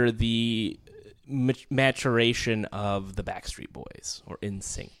consider the maturation of the Backstreet Boys or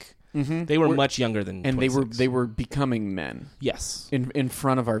NSYNC. They were much younger than 26. And they were becoming men. Yes. In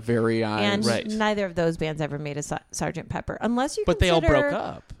front of our very eyes. and neither of those bands ever made a Sgt. Pepper, unless you. But they all broke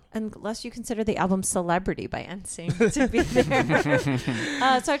up. Unless you consider the album "Celebrity" by NSYNC to be there.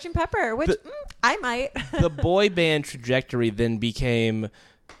 Sgt. Pepper, which I might. The boy band trajectory then became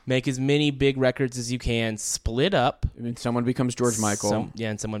make as many big records as you can, split up. I mean, someone becomes George Michael.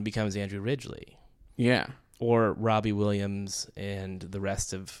 And someone becomes Andrew Ridgely. Yeah. Or Robbie Williams and the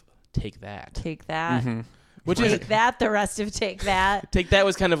rest of Take That. Take That. Which Take That, the rest of Take That. Take That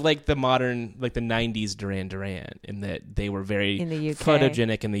was kind of like the modern, like the 90s Duran Duran, in that they were very In the UK.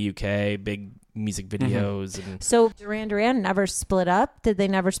 photogenic in the UK, big music videos. And So Duran Duran never split up? Did they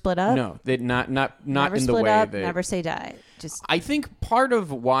never split up? No, they not Never in the split way up, they never say die. Just I think part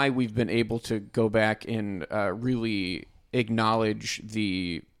of why we've been able to go back and really acknowledge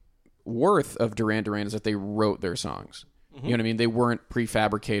the worth of Duran Duran is that they wrote their songs. You know what I mean? They weren't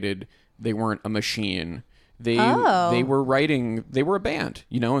prefabricated. They weren't a machine. They were writing. They were a band,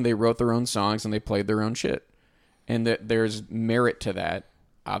 and they wrote their own songs and they played their own shit. And that there's merit to that,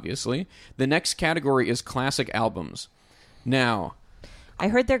 obviously. The next category is classic albums. Now, I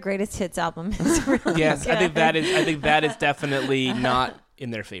heard their greatest hits album is really yes, good. I think that is definitely not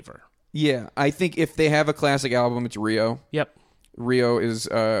in their favor. yeah, I think if they have a classic album, it's Rio. Yep. Rio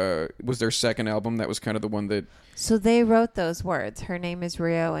was their second album. That was kind of the one that. So they wrote those words. Her name is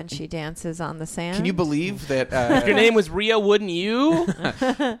Rio and she dances on the sand. Can you believe that? If your name was Rio, wouldn't you?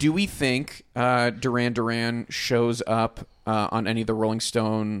 Do we think Duran Duran shows up on any of the Rolling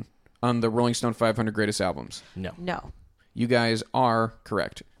Stone 500 greatest albums? No. You guys are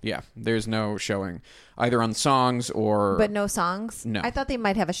correct. Yeah, there's no showing either on songs or. But no songs? No. I thought they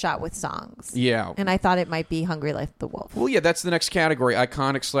might have a shot with songs. Yeah. And I thought it might be Hungry Like the Wolf. Well, yeah, that's the next category: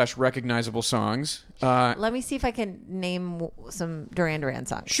 iconic / recognizable songs. Let me see if I can name some Duran Duran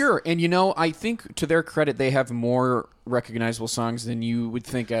songs. Sure, and I think to their credit, they have more recognizable songs than you would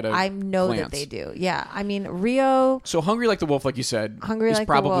think at a I know glance. that they do. Yeah. I mean, Rio, So, "Hungry Like the Wolf," like you said, Hungry is Like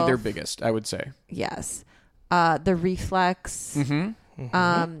the probably Wolf. their biggest, I would say. yes. The Reflex.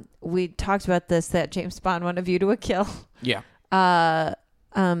 We talked about this, that James Bond, One of You to a Kill. Yeah,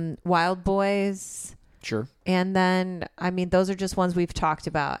 Wild Boys. sure. And then, I mean, those are just ones we've talked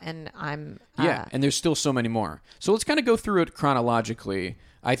about. And I'm... Yeah, and there's still so many more. So let's kind of go through it chronologically.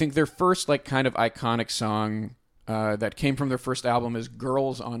 I think their first, kind of iconic song that came from their first album is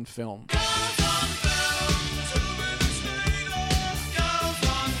 "Girls on Film."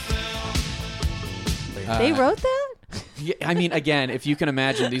 they wrote that? Yeah, I mean, again, if you can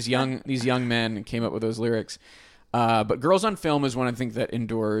imagine, these young men came up with those lyrics. But "Girls on Film" is one I think that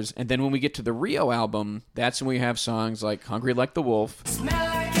endures. And then when we get to the Rio album, that's when we have songs like "Hungry Like the Wolf."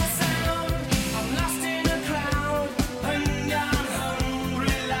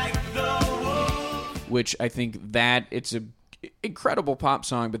 which I think that it's a incredible pop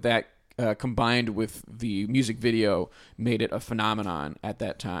song, but that combined with the music video made it a phenomenon at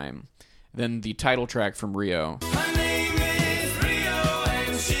that time. Then the title track from Rio. My name is Rio,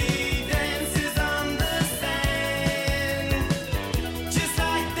 and she dances on the sand, just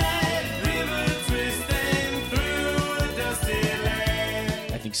like that river twisting through a dusty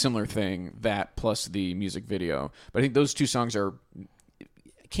land. I think similar thing, that plus the music video. But I think those two songs are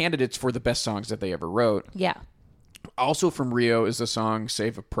candidates for the best songs that they ever wrote. Yeah. Also from Rio is the song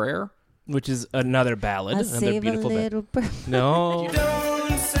Save a Prayer. Which is another ballad. I Another save beautiful a ballad. little bird. No.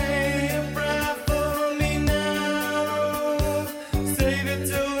 Don't say a prayer for me now. Save it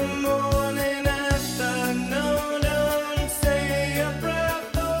till the morning after. No, don't say a prayer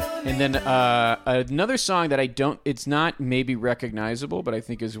for me. And then another song that it's not maybe recognizable, but I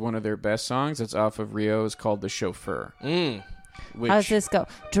think is one of their best songs that's off of Rio is called The Chauffeur. Which, How's this go?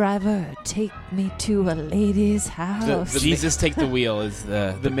 Driver, take me to a lady's house. Jesus Take the Wheel is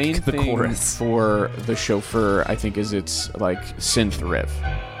the main the thing chorus. for The Chauffeur, I think, is its like synth riff.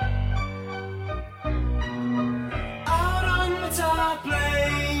 Out on the top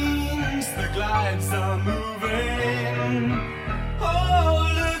lanes, the glides are moving.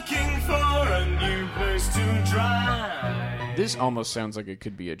 Oh, looking for a new place to drive. This almost sounds like it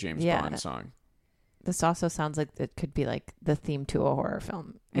could be a James Yeah. Bond song. This also sounds like it could be like the theme to a horror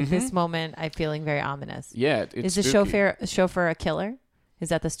film. At this moment, I'm feeling very ominous. Yeah, it's Is the spooky. chauffeur a killer? Is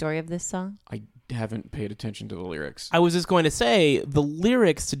that the story of this song? I haven't paid attention to the lyrics. I was just going to say the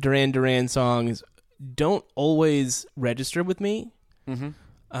lyrics to Duran Duran songs don't always register with me. Mm-hmm.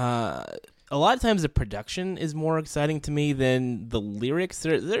 A lot of times the production is more exciting to me than the lyrics.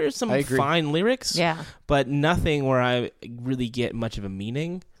 There are some I agree. fine lyrics, Yeah. but nothing where I really get much of a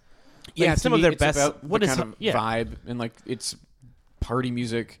meaning. Yeah, some to of me, their it's best. about What the is kind of vibe and like it's party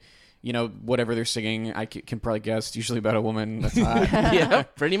music. You know, whatever they're singing, I can probably guess. Usually about a woman that's hot. Yeah,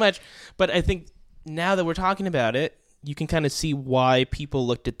 pretty much. But I think now that we're talking about it, you can kind of see why people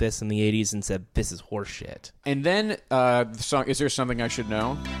looked at this in the 80s and said, this is horseshit. And then the song, Is There Something I Should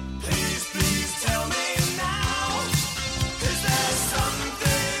Know? Please tell me now. Is there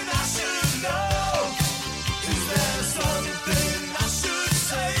something I should know? Is there something I should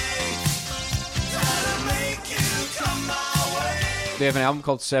say that'll make you come my way? They have an album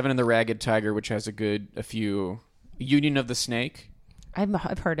called Seven and the Ragged Tiger, which has a few. Union of the Snake.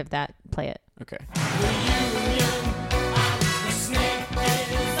 I've heard of that. Play it. Okay. The snake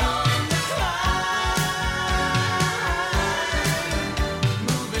is on the climb.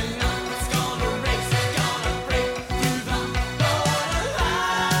 Moving on, it's gonna race, it's gonna break through the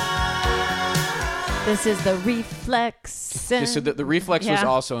borderline. This is the Reflex. So the Reflex was Yeah.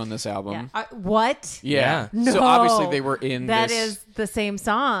 also on this album. Yeah. What? Yeah. No. So obviously they were in That this. is the same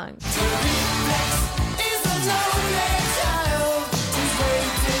song. Is a lonely child who's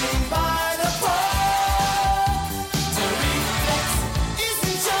waiting by the pole. The reflex is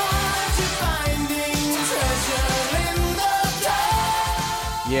in charge of finding treasure in the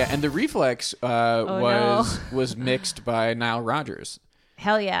dark. Yeah, and the Reflex no. was mixed by Nile Rodgers.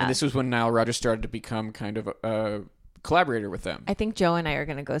 Hell yeah. And this was when Nile Rodgers started to become kind of a collaborator with them. I think Joe and I are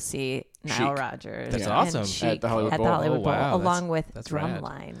going to go see Nile Chic. Rodgers. That's and awesome. Chic At the Hollywood Bowl. Hollywood Oh, Bowl, wow. along with That's rad.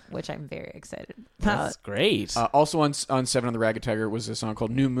 Drumline, which I'm very excited That's about. great. Also on Seven on the Ragged Tiger was a song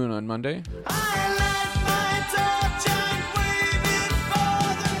called New Moon on Monday. I let my torch and wave it for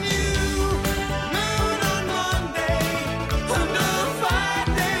the new moon on Monday. Under 5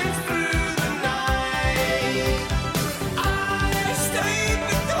 days through the night, I stayed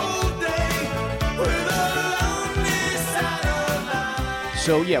the cold day with a lonely satellite.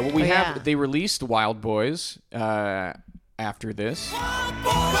 So yeah, what we Oh, have, yeah. they released Wild Boys after this. Wild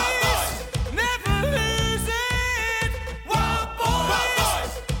boys never lose it. Wild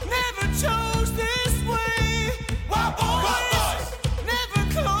boys never chose this way. Wild boys never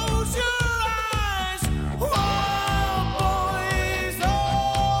close your eyes. Wild boys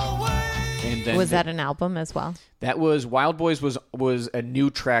always. And then Was that an album as well? that was Wild Boys was a new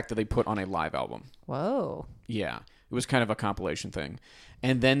track that they put on a live album. Whoa. Yeah. It was kind of a compilation thing.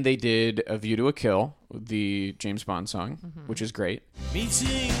 And then they did A View to a Kill, the James Bond song, which is great.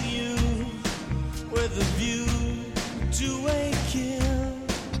 Meeting you with a view to a kill.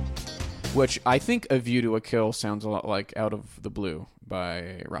 Which I think A View to a Kill sounds a lot like Out of the Blue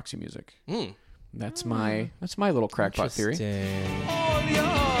by Roxy Music. That's my little crackpot theory. Interesting. All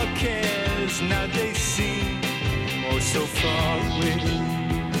your cares now they seem oh so far away.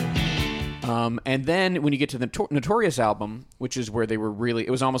 And then when you get to the Notorious album, which is where they were really, it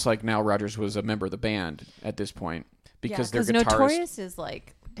was almost like Nile Rodgers was a member of the band at this point because their guitarist. Notorious is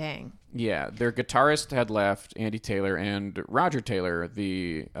like Dang. Yeah, their guitarist had left, Andy Taylor, and Roger Taylor,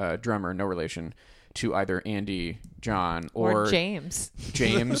 the drummer, no relation to either Andy, John, Or James.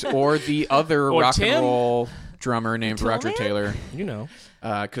 James, or the other Or rock Tim. and roll drummer named Roger Julian? Taylor. You know.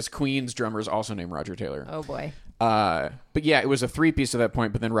 Because Queen's drummer is also named Roger Taylor. Oh, boy. But yeah, it was a three-piece at that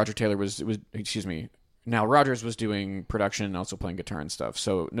point, but then Roger Taylor was Nile Rodgers was doing production and also playing guitar and stuff.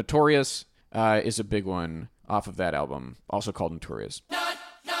 So Notorious is a big one off of that album, also called Notorious.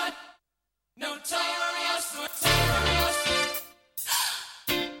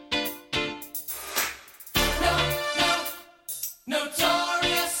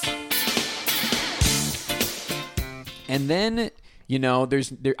 And then,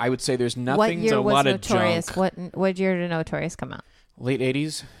 I would say there's nothing. What year a was lot of Notorious? junk. What year did Notorious come out? Late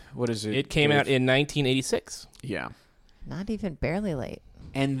 80s? What is it? It came out in 1986. Yeah. Not even barely late.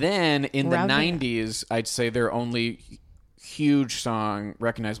 And then in the Rounding 90s, I'd say their only huge song,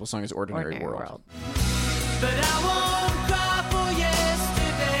 recognizable song, is Ordinary World. But I won't cry for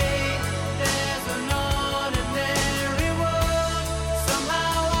yesterday. There's an ordinary world.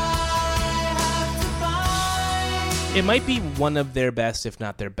 Somehow I have to find. It might be one of their best, if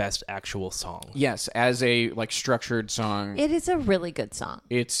not their best, actual song. Yes, as a structured song. It is a really good song.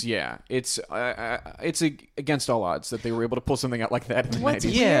 It's against all odds that they were able to pull something out like that in the What's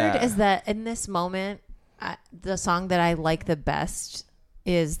 90s. Yeah. weird is that in this moment, the song that I like the best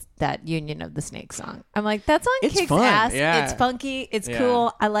is that Union of the Snake song. I'm like, that song It's kicks fun, ass. yeah. It's funky. It's Yeah.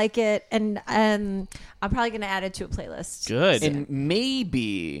 cool. I like it. And I'm probably going to add it to a playlist. Good. And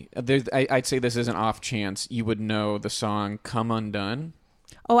maybe, I'd say this is an off chance, you would know the song Come Undone.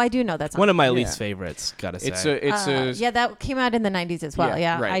 Oh, I do know that song. One of my least favorites, gotta say. It's a yeah, that came out in the 90s as well.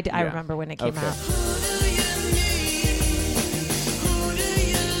 Yeah, Yeah, right, I yeah. remember when it came Okay. out.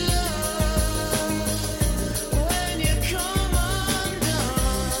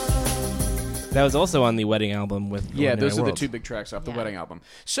 That was also on the Wedding album with Yeah, Ordinary those are the World. two big tracks off the Yeah. Wedding album.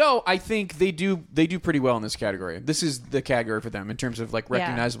 So I think they do pretty well in this category. This is the category for them in terms of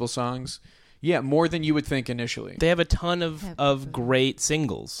recognizable songs. Yeah, more than you would think initially. They have a ton of great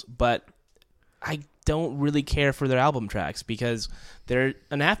singles, but I don't really care for their album tracks because they're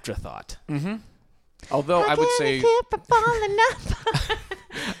an afterthought. Although I would say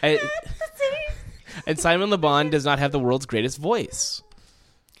And Simon Le Bon does not have the world's greatest voice.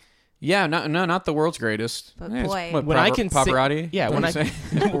 yeah, not the world's greatest. But Yeah, it's boy. what, When I can sing- Pavarotti. yeah, What when do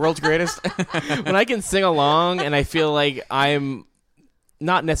you say? world's greatest. When I can sing along and I feel like I'm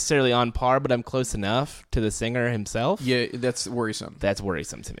not necessarily on par, but I'm close enough to the singer himself, Yeah, that's worrisome. that's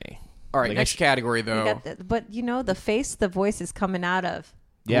worrisome to me. All right, Like, next category You though. got but the face the voice is coming out of.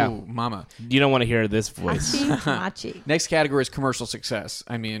 Yeah. Ooh, mama. You don't want to hear this voice. Machi. Next category is commercial success.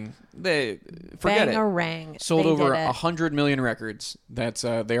 I mean, they forget it. Bang-a-rang. Sold They over did it. 100 million records. That's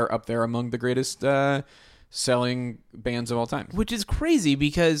they are up there among the greatest selling bands of all time. Which is crazy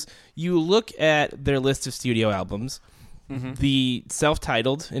because you look at their list of studio albums, the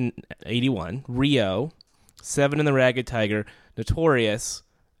self-titled in 81, Rio, Seven and the Ragged Tiger, Notorious,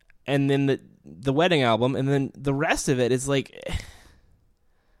 and then the Wedding album, and then the rest of it is like,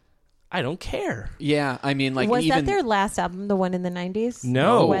 I don't care. Yeah, I mean, like was even that their last album, the one in the 90s?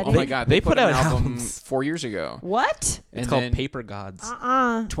 No. Oh, Wedding? oh my god, They put an out album albums. 4 years ago. What? It's And called then Paper Gods.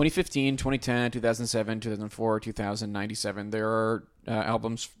 2015, 2010, 2007, 2004, 2097. There are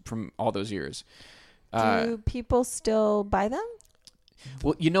albums from all those years. Do people still buy them?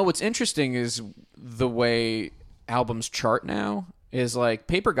 Well, what's interesting is the way albums chart now is like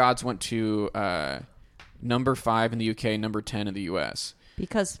Paper Gods went to number 5 in the UK, number 10 in the US.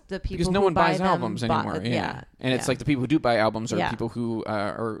 Because the people Because no who one buy buys them albums anymore. Yeah. And it's like the people who do buy albums are Yeah. people who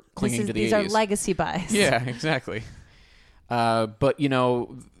are clinging to the these 80s. are legacy buys. Yeah, exactly. But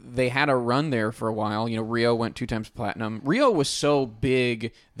they had a run there for a while. Rio went 2 times platinum. Rio was so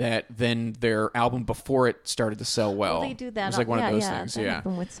big that then their album before it started to sell well. They do that. It was like one of those things. That Yeah.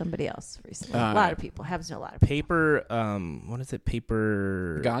 happened with somebody else recently. A lot of people. Happens to a lot of people. Paper, what is it?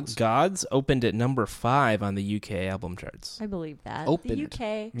 Paper Gods? Gods opened at number 5 on the UK album charts. I believe that. Opened. The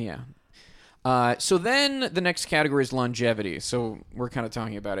UK. Yeah. So then the next category is longevity. So we're kind of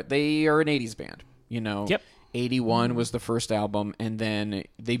talking about it. They are an 80s band. Yep. 81 was the first album, and then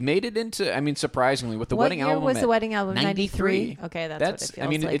they made it into, surprisingly, with the What Wedding year album. was at the Wedding album? 93. Okay, that's That's what it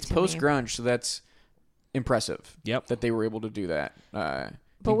feels like it's to me. post-grunge, so that's impressive. Yep. That they were able to do that. But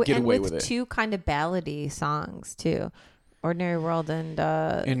And get away with with it. two kind of ballady songs too, "Ordinary World" and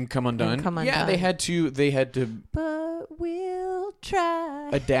And Come Undone. and Come Yeah, they Undone. had to "But We'll Try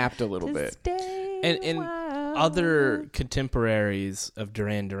adapt a little to bit. Stay And Wild." other contemporaries of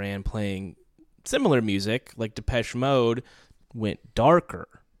Duran Duran playing similar music, like Depeche Mode, went darker.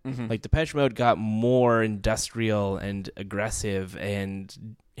 Like Depeche Mode got more industrial and aggressive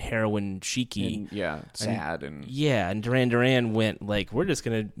and heroin cheeky. And, sad and and Duran Duran went like, we're just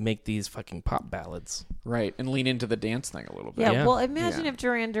gonna make these fucking pop ballads, right, and lean into the dance thing a little bit. Yeah, Yeah. well, imagine if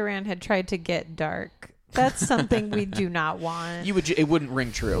Duran Duran had tried to get dark. That's something we do not want. It wouldn't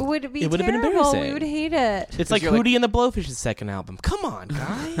ring true. It would be It would've been terrible. embarrassing. We would hate it. It's like you're like- Hootie and the Blowfish's second album. Come on,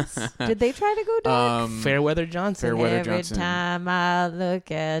 guys. Did they try to go dark? Fairweather Johnson. Fairweather Every Johnson. time I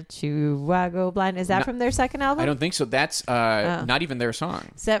look at you, I go blind. Is that No, from their second album? I don't think so. That's not even their song.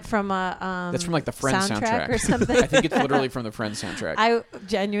 Is that from a That's from like the Friends soundtrack or something? I think it's literally from the Friends soundtrack. I And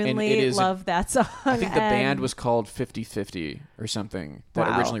genuinely it is- love that song. I think the band and- was called 50/50 or something that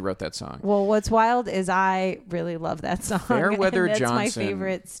Wow. originally wrote that song. Well, what's wild is I really love that song. Fairweather and that's my Johnson.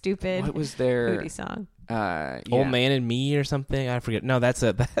 favorite stupid What was their Hootie song. Old Man and Me or something. I forget. No, that's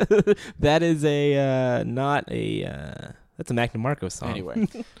a that is a not a that's a Mac DeMarco song. Anyway,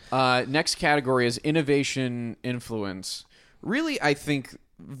 next category is innovation influence. Really, I think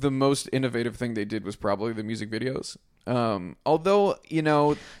the most innovative thing they did was probably the music videos. Although,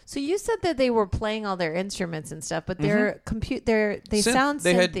 So you said that they were playing all their instruments and stuff, but their they sound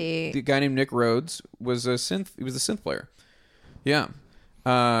they had synthy. the guy named Nick Rhodes was a synth. He was a synth player. Yeah.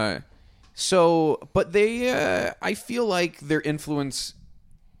 But they, I feel like their influence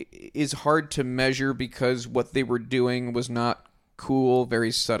is hard to measure because what they were doing was not cool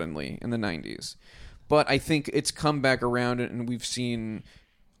very suddenly in the 90s. But I think it's come back around, and we've seen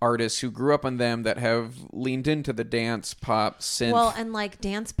artists who grew up on them that have leaned into the dance pop synth. Well, and like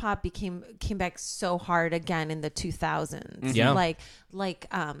dance pop came back so hard again in the 2000s. Yeah. like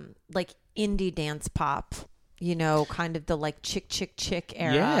indie dance pop. Kind of the like chick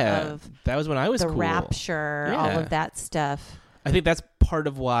era of that was when I was the cool. Rapture, all Yeah. of that stuff. I think that's part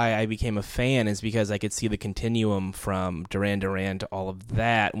of why I became a fan is because I could see the continuum from Duran Duran to all of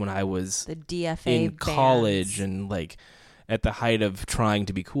that when I was The DFA in bands. college and like at the height of trying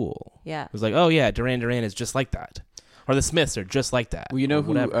to be cool. Yeah. It was like, oh yeah, Duran Duran is just like that, or the Smiths are just like that. Well, you know or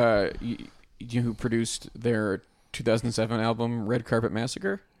who whatever. you know who produced their 2007 album Red Carpet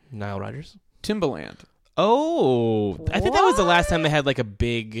Massacre? Nile Rodgers. Timbaland. Oh, I think that was the last time they had like a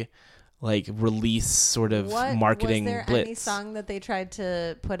big like release sort of marketing was there blitz. any song that they tried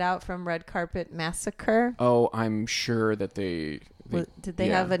to put out from Red Carpet Massacre? Oh, I'm sure that they Did they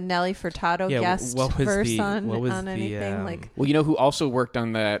yeah. have a Nelly Furtado Yeah, guest what was verse the- on what was the, anything like Well, you know who also worked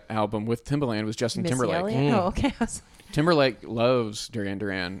on that album with Timbaland was Justin Missy Timberlake. Elliott? Oh, okay. I was Timberlake loves Duran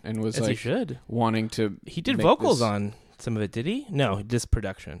Duran and was As he like should. wanting to. He did make vocals this- on some of it, did he? No, just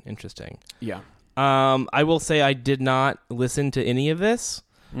production. Interesting. Yeah. I will say I did not listen to any of this.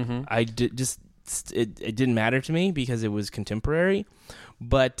 Mm-hmm. I did just it didn't matter to me because it was contemporary.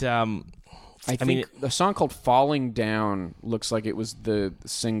 But I think mean, a song called "Falling Down" looks like it was the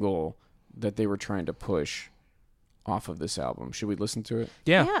single that they were trying to push off of this album. Should we listen to it?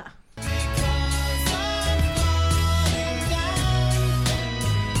 yeah. yeah.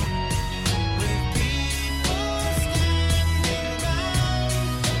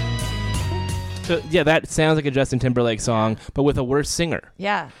 So yeah, that sounds like a Justin Timberlake song, but with a worse singer.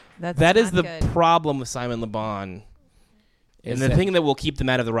 Yeah. That is the not good. problem with Simon Le Bon. And the thing that will keep them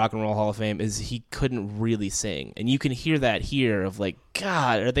out of the Rock and Roll Hall of Fame is he couldn't really sing, and you can hear that here of like,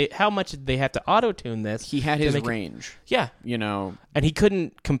 God, are they? How much did they have to auto tune this? He had to his make it- range. yeah, And he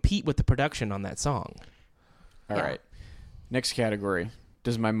couldn't compete with the production on that song. all right. Next category.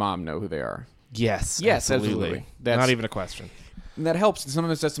 Does my mom know who they are? Yes, Yes, absolutely. That's- Not even a question. And that helps.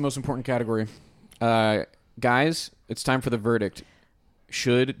 Sometimes that's the most important category. Guys, it's time for the verdict.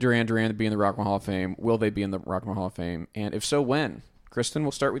 Should Duran Duran be in the Rock and Roll Hall of Fame? Will they be in the Rock and Roll Hall of Fame? And if so, when? Kristen,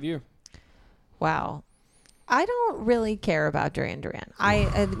 we'll start with you. Wow. I don't really care about Duran Duran. I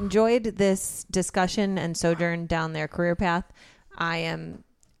enjoyed this discussion and sojourn down their career path. I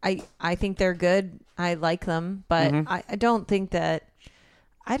think they're good. I like them, but I don't think that.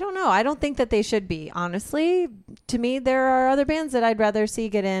 I don't know. I don't think that they should be. Honestly, to me, there are other bands that I'd rather see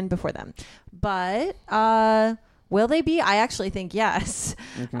get in before them. But will they be? I actually think yes,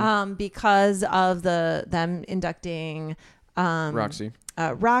 because of them inducting Roxy.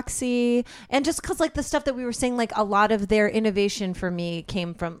 Roxy, and just because like the stuff that we were saying, like a lot of their innovation for me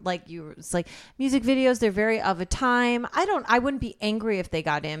came from it's like music videos. They're very of a time. I wouldn't be angry if they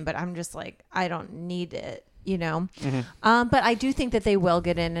got in, but I'm just like, I don't need it. But I do think that they will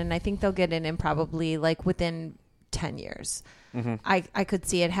get in, and I think they'll get in probably like within 10 years. I could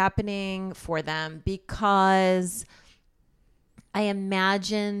see it happening for them because I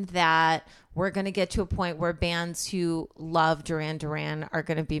imagine that we're going to get to a point where bands who love Duran Duran are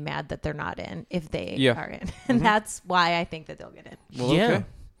going to be mad that they're not in if they are in. And that's why I think that they'll get in. Well, Yeah. okay.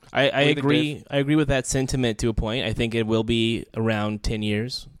 I What do you think, agree. Dave? I agree with that sentiment to a point. I think it will be around 10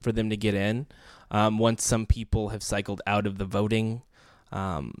 years for them to get in. Once some people have cycled out of the voting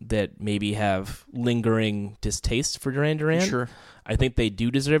that maybe have lingering distaste for Duran Duran. Sure. I think they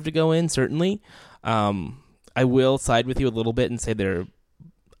do deserve to go in, certainly. I will side with you a little bit and say there are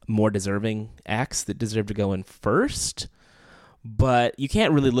more deserving acts that deserve to go in first. But you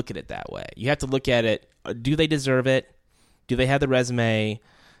can't really look at it that way. You have to look at it, do they deserve it? Do they have the resume?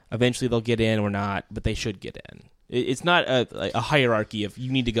 Eventually they'll get in or not, but they should get in. It's not a hierarchy of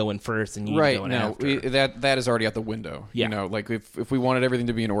you need to go in first and you need to go in after. That is already out the window. Yeah. You know, like if we wanted everything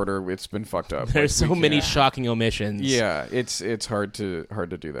to be in order, it's been fucked up. There's Like, so we many can't- shocking omissions. Yeah, it's hard to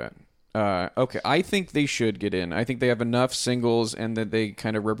do that. Okay, I think they should get in. I think they have enough singles, and that they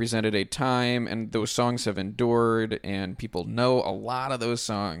kind of represented a time, and those songs have endured, and people know a lot of those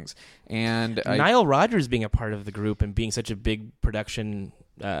songs. And Nile Rodgers being a part of the group and being such a big production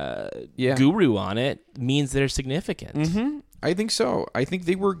guru on it means they're significant. Mm-hmm. I think so. I think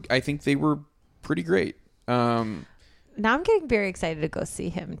they were pretty great. Now I'm getting very excited to go see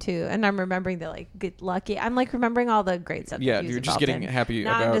him too, and I'm remembering the Get Lucky. I'm remembering all the great stuff. Yeah, that he was you're just involved getting in. happy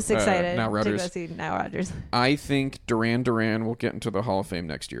now about I'm just excited Nile to Rodgers. go see Nile Rodgers. I think Duran Duran will get into the Hall of Fame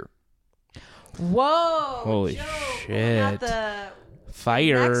next year. Whoa! Holy Joe, shit. The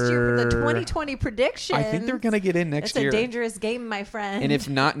Fire. next year for the 2020 prediction. I think they're going to get in next It's year. a dangerous game, my friend. And if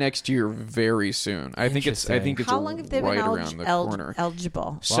not next year, very soon. I think it's how long have they right been around the corner.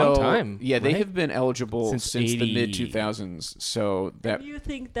 eligible? So, time, yeah, they right? have been eligible Since since the 80. mid 2000s. So that Do you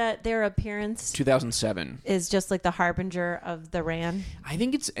think that their appearance 2007. is just like the harbinger of the Ran? I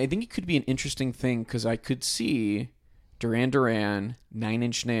think it could be an interesting thing because I could see Duran Duran, Nine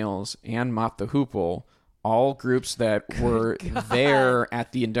Inch Nails, and Mott the Hoople, all groups that were there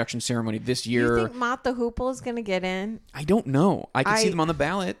at the induction ceremony this Do year. you think Mott the Hoople is going to get in? I don't know. I could see I- them on the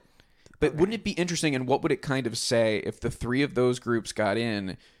ballot. But wouldn't it be interesting, and what would it kind of say if the three of those groups got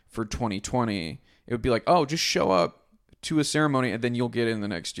in for 2020? It would be like, oh, just show up to a ceremony and then you'll get in the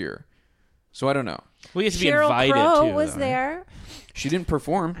next year. So I don't know. We have to be Cheryl invited Crow too. was though. there. She didn't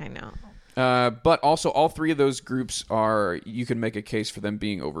perform. I know. But also, all three of those groups you can make a case for them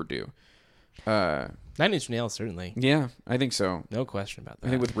being overdue. Nine Inch Nails, certainly. Yeah, I think so. No question about that. I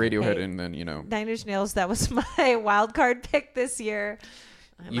think with Radiohead Hey. and then, you know, Nine Inch Nails, that was my wild card pick this year.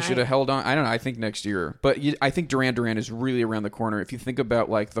 you should have held on. I don't know. I think next year. But I think Duran Duran is really around the corner. If you think about,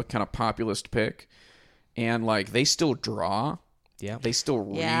 like, the kind of populist pick, and, like, they still draw. Yeah. They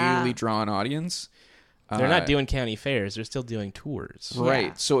still Yeah. really draw an audience. They're not doing county fairs. They're still doing tours. Right.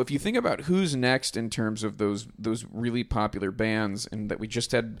 Yeah. So if you think about who's next in terms of those really popular bands, and that we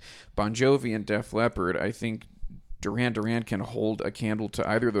just had Bon Jovi and Def Leppard, I think Duran Duran can hold a candle to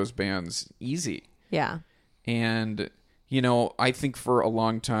either of those bands easy. Yeah. And, you know, I think for a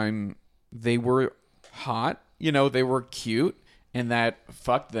long time they were hot. You know, they were cute, and that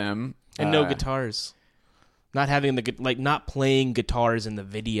fucked them. And no guitars. Not having not playing guitars in the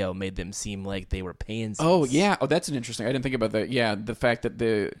video made them seem like they were pansies. Oh, yeah. Oh, that's an interesting. I didn't think about that. Yeah, the fact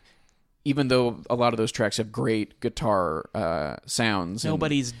that even though a lot of those tracks have great guitar sounds, and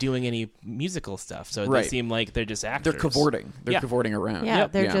Nobody's doing any musical stuff, so Right. they seem like they're just actors. they're cavorting. They're Yeah. cavorting around. Yeah,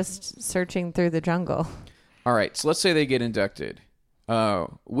 Yep. they're just searching through the jungle. All right, so let's say they get inducted.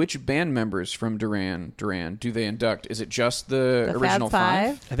 Which band members from Duran do they induct? Is it just the The original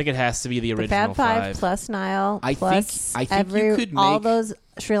Fab five? I think it has to be the The original Fab Five plus Nile I plus think you could all make- those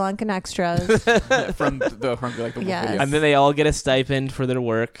Sri Lankan extras. From the Hungry Like the Wolf Yes. video. And then they all get a stipend for their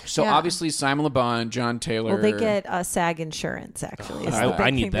work. So Yeah. obviously Simon Le Bon, John Taylor, Well, they get SAG insurance, actually. is the big I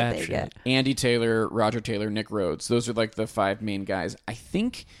need thing that they shit. get. Andy Taylor, Roger Taylor, Nick Rhodes. Those are like the five main guys. I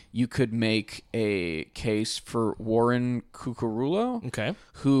think you could make a case for Warren Cucurulo, Okay.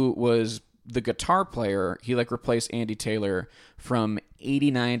 who was the guitar player. He replaced Andy Taylor from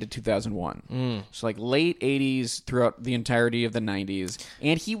 89 to 2001. So late 80s throughout the entirety of the 90s.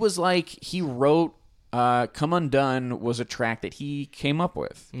 And he was he wrote Come Undone was a track that he came up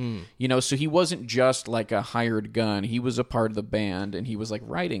with. You know, so he wasn't just a hired gun. He was a part of the band, and he was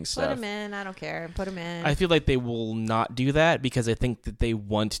writing stuff. Put him in. I don't care. Put him in. I feel like they will not do that because I think that they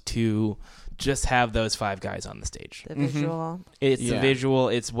want to just have those five guys on the stage. the visual. It's the Yeah. visual.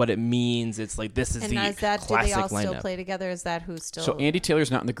 It's what it means. It's this is And the is that, do they classic all still lineup. play together? Is that who's still... So Andy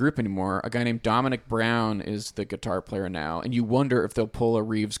Taylor's not in the group anymore. A guy named Dominic Brown is the guitar player now, and you wonder if they'll pull a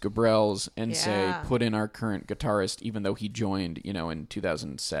Reeves Gabrels and say, Yeah. put in our current guitarist, even though he joined, in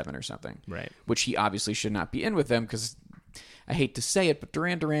 2007 or something. Right. Which he obviously should not be in with them because I hate to say it, but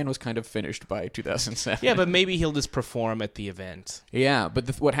Duran Duran was kind of finished by 2007. Yeah, but maybe he'll just perform at the event. Yeah, but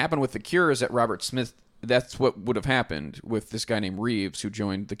what happened with The Cure is that Robert Smith that's what would have happened with this guy named Reeves, who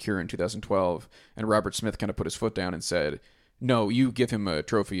joined The Cure in 2012, and Robert Smith kind of put his foot down and said, no, you give him a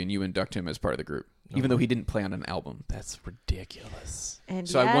trophy and you induct him as part of the group, even though he didn't play on an album. That's ridiculous. And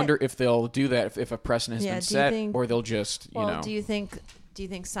So I wonder if they'll do that if a precedent has been do you set, think- or they'll just, you know, do you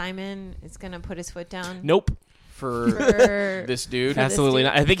think Simon is going to put his foot down? Nope. for For- this dude. for this Absolutely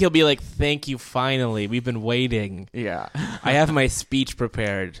dude? not. I think he'll be like, thank you, finally. We've been waiting. Yeah. I have my speech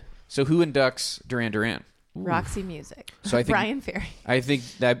prepared. So who inducts Duran Duran? Roxy Music. So I think- Brian Ferry. I think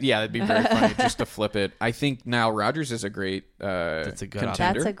that'd be very funny just to flip it. I think Nile Rodgers is a great That's a good option.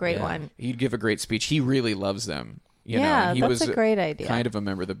 contender. That's a great Yeah. one. He'd give a great speech. He really loves them. You know, Yeah, and he that's was a great idea. kind of a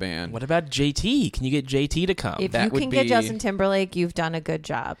member of the band. What about JT? Can you get JT to come? If that you would can get be- Justin Timberlake, you've done a good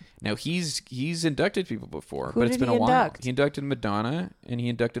job. Now he's inducted people before, Who but it's did been a he while. induct? He inducted Madonna and he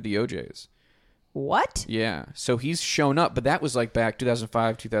inducted the OJs. What? Yeah, so he's shown up, but that was like back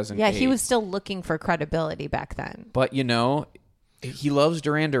 2005, 2008. Yeah, he was still looking for credibility back then. But you know, he loves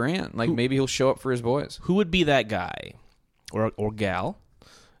Duran Duran. Like maybe he'll show up for his boys. Who would be that guy or gal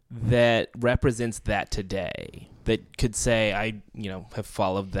that represents that today? That could say, I have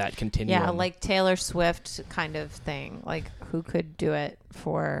followed that continuum. Yeah, like Taylor Swift kind of thing. Like, who could do it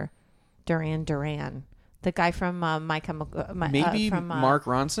for Duran Duran? The guy from My Chemical... Maybe Mark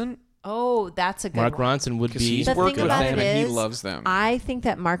Ronson, Oh, that's a good Mark one. Ronson would because be. he's The worked thing with about them it and he is, loves them. I think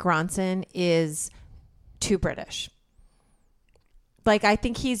that Mark Ronson is too British. Like, I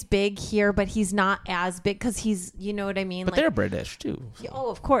think he's big here, but he's not as big because he's, you know what I mean? But like, they're British too. so.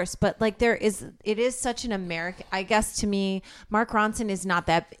 Oh, of course, but like it is such an American. I guess to me, Mark Ronson is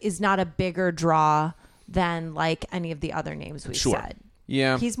not a bigger draw than like any of the other names we Sure. said.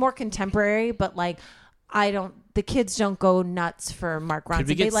 Yeah, He's more contemporary, but like the kids don't go nuts for Mark Ronson. Could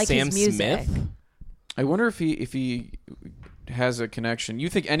we They get like Sam his music. Smith? I wonder if he has a connection. You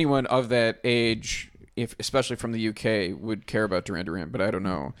think anyone of that age, especially from the UK, would care about Duran Duran? But I don't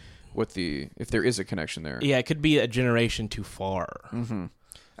know if there is a connection there. Yeah, it could be a generation too far. Mm-hmm.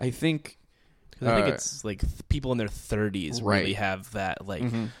 I think 'Cause I think it's like people in their 30s Right. really have that. Like,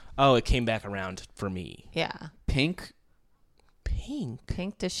 Mm-hmm. oh, it came back around for me. Yeah, Pink.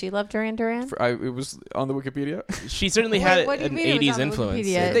 Pink. Does she love Duran Duran? It was on the Wikipedia. She certainly Wait, had what do you an mean it was 80s on the influence.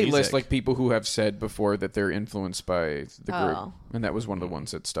 Wikipedia? in They music. list like people who have said before that they're influenced by the group, Oh. and that was one of the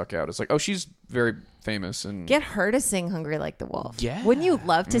ones that stuck out. It's like, oh, she's very famous, and Get her to sing "Hungry Like the Wolf." Yeah. Wouldn't you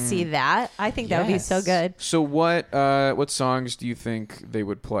love to see that? I think that would be so Yes. good. So what songs do you think they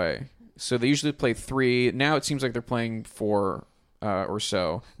would play? So they usually play 3. Now it seems like they're playing 4 or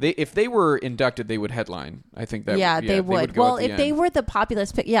so. If they were inducted, they would headline. I think that They would. go Well, at the if they end. were the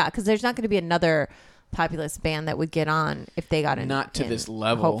populist pick, because there's not going to be another populist band that would get on if they got in. not to in, this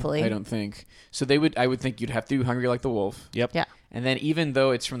level, hopefully. I don't think. So they would. I would think you'd have to do "Hungry Like the Wolf." Yep. Yeah. And then even though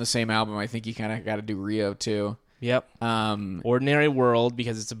it's from the same album, I think you kind of got to do Rio too. Yep. Um, Ordinary World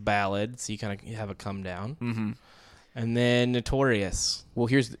because it's a ballad, so you kind of have a come down. mhm. And then Notorious. Well,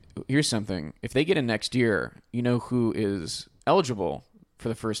 here's something. If they get in next year, you know who is eligible for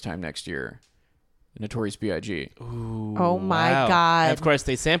the first time next year? Notorious B.I.G. Ooh, Oh my wow. God. And of course,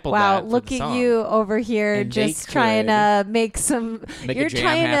 they sampled Wow, that. for look the at song. you over here And they just trying to make Make a you're jam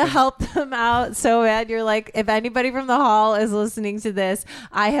trying to happen. help them out so bad. You're like, if anybody from the hall is listening to this,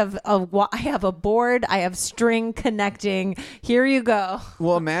 I have a board, I have string connecting. Here you go.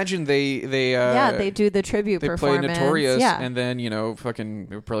 Well, imagine they They do the tribute they play performance. Notorious, Yeah. and then fucking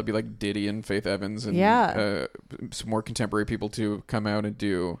it would probably be like Diddy and Faith Evans and some more contemporary people to come out and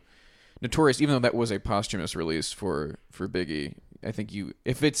do Notorious. Even though that was a posthumous release for Biggie, I think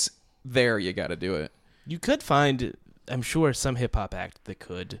if it's there, you got to do it. You could find, I'm sure, some hip hop act that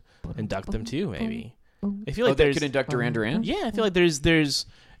could induct them too. Maybe. I feel like they there's. could induct Duran Duran. Yeah, I feel like there's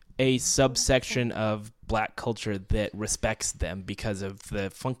a subsection of black culture that respects them because of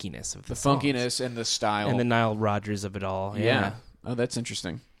the funkiness of the songs. Funkiness and the style and the Nile Rodgers of it all. yeah. Oh, that's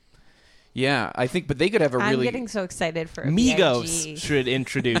interesting. Yeah, I think, but they could have a I'm really. getting so excited for a Migos B.I.G. should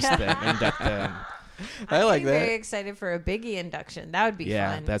introduce them, induct them. I like I'm that. very excited for a Biggie induction. That would be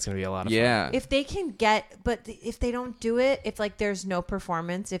Yeah, fun. that's gonna be a lot of Yeah, If they can get, but if they don't do it, if like there's no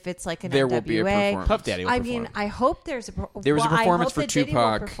performance, if it's like an there NWA, will be a performance. fun. Puff Daddy will I perform. mean, I hope there's a. There was a well, I performance hope for that Diddy will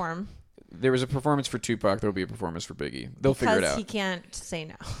Tupac. perform There was a performance for Tupac. There will be a performance for Biggie. They'll figure it because out. he can't say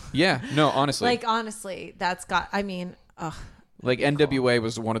no. Yeah, no, honestly, Like honestly, that's got. I mean, ugh. like NWA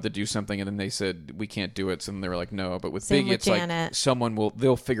was wanted to do something, and then they said we can't do it, so then they were like, no. But with Same Biggie, with it's Janet. like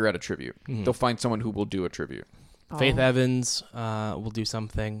they'll figure out a tribute. They'll find someone who will do a tribute. Faith Oh. Evans will do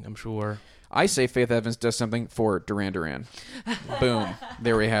something, I'm sure. I say Faith Evans does something for Duran Duran. Boom,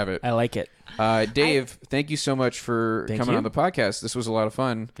 there we have it. I like it. Dave, thank you so much for coming on the podcast. This was a lot of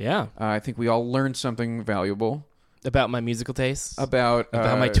fun. Yeah. I think we all learned something valuable. About my musical tastes? About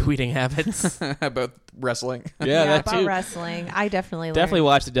my tweeting habits? About wrestling. Yeah, that about too. wrestling. I definitely Definitely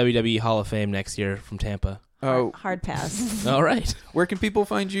watch the WWE Hall of Fame next year from Tampa. Oh, hard pass. All right. Where can people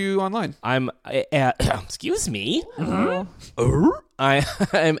find you online? I'm at, excuse me. Oh.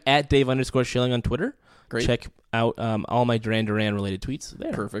 I'm at Dave_Schilling on Twitter. Great. Check out all my Duran Duran related tweets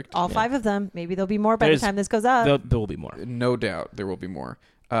there. Perfect. All 5 of them. Maybe there'll be more by the time this goes up. There will be more. No doubt there will be more.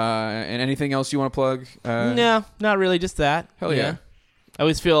 And anything else you want to plug? No, not really. Just that. Hell yeah. I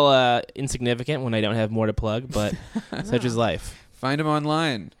always feel insignificant when I don't have more to plug, but such is life. Find him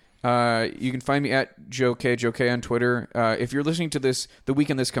online. You can find me at Joe K on Twitter. If you're listening to this the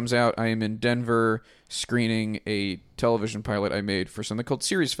weekend this comes out, I am in Denver screening a television pilot I made for something called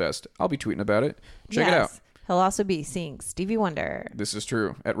Series Fest. I'll be tweeting about it. Check it out. He'll also be seeing Stevie Wonder. This is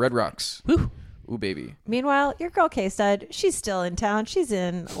true. At Red Rocks. Woo. Ooh, baby. Meanwhile, your girl K-Stud, she's still in town. She's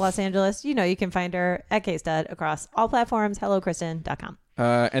in Los Angeles. You know you can find her at K-Stud across all platforms. HelloKristen.com.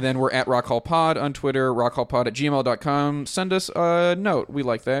 And then we're at Rock Hall Pod on Twitter, rockhallpod@gmail.com. Send us a note. We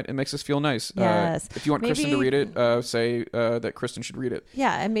like that. It makes us feel nice. Yes. If you want Kristen to read it, say that Kristen should read it.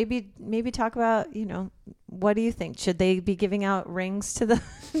 Yeah, and maybe talk about, what do you think? Should they be giving out rings to the...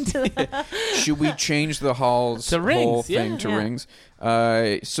 Should we change the Hall's To rings, whole thing to yeah. rings?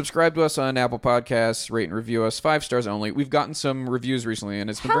 Subscribe to us on Apple Podcasts. Rate and review us. 5 stars only. We've gotten some reviews recently, and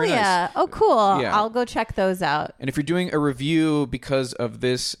it's been Hell very yeah. nice. Oh, cool. Yeah. I'll go check those out. And if you're doing a review because of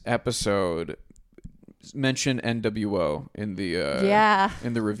this episode, mention NWO in the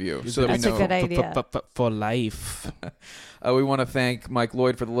in the review, so that That's we a know. good idea. For life. We want to thank Mike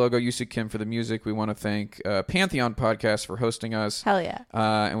Lloyd for the logo, Yusik Kim for the music. We want to thank Pantheon Podcast for hosting us. Hell yeah.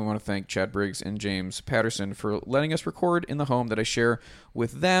 And we want to thank Chad Briggs and James Patterson for letting us record in the home that I share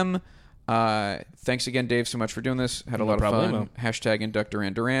with them. Thanks again, Dave, so much for doing this. Had a lot of fun. Hashtag induct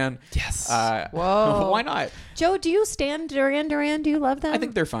Duran Duran. Yes. Whoa. Why not? Joe, do you stand Duran Duran? Do you love them? I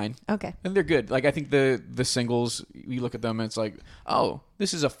think they're fine. Okay. And they're good. Like, I think the singles, you look at them and it's like, oh,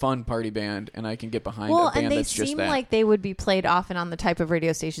 this is a fun party band, and I can get behind a band and they that's just seem that. like they would be played often on the type of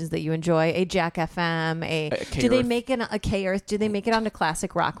radio stations that you enjoy. A Jack FM, K do they Earth. make it a K Earth? Do they make it onto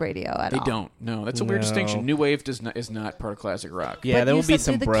classic rock radio at They all? don't. No, that's a weird No. distinction. New Wave is not part of classic rock. Yeah, But there you will be said,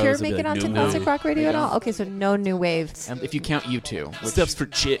 some do the bros. Cure that'll make be it like, onto no. classic rock radio at all? Okay, so no new wave. And if you count U2, which Stuff's for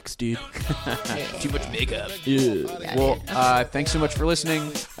chicks, dude. too much makeup. Yeah. Well, thanks so much for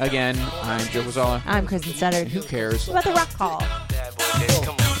listening. Again, I'm Joe Gonzalez. I'm Kristen Studdard. Who cares? What about the Rock Hall?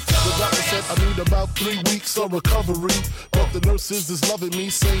 The doctor said I need about 3 weeks of recovery, but the nurses is loving me,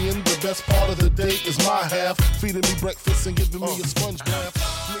 saying the best part of the day is my half, feeding me breakfast and giving me a sponge bath.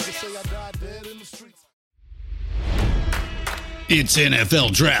 Niggas say I died dead in the streets. It's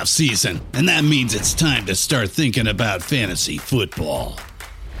NFL draft season, and that means it's time to start thinking about fantasy football.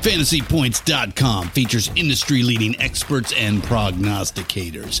 FantasyPoints.com features industry-leading experts and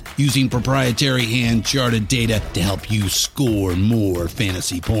prognosticators using proprietary hand-charted data to help you score more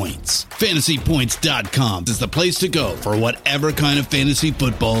fantasy points. FantasyPoints.com is the place to go for whatever kind of fantasy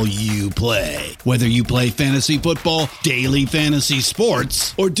football you play. Whether you play fantasy football, daily fantasy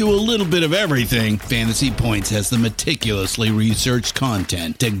sports, or do a little bit of everything, Fantasy Points has the meticulously researched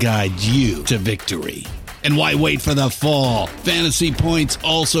content to guide you to victory. And why wait for the fall? Fantasy Points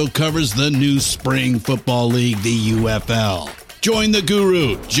also covers the new spring football league, the UFL. Join the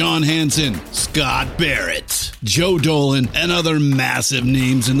guru, John Hansen, Scott Barrett, Joe Dolan, and other massive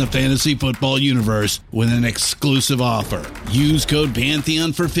names in the fantasy football universe with an exclusive offer. Use code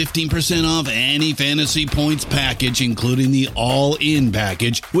Pantheon for 15% off any Fantasy Points package, including the all-in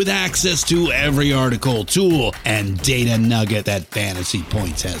package, with access to every article, tool, and data nugget that Fantasy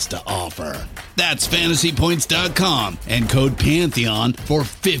Points has to offer. That's FantasyPoints.com and code Pantheon for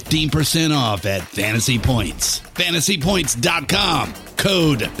 15% off at Fantasy Points. FantasyPoints.com,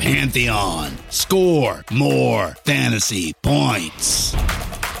 code Pantheon. Score more fantasy points.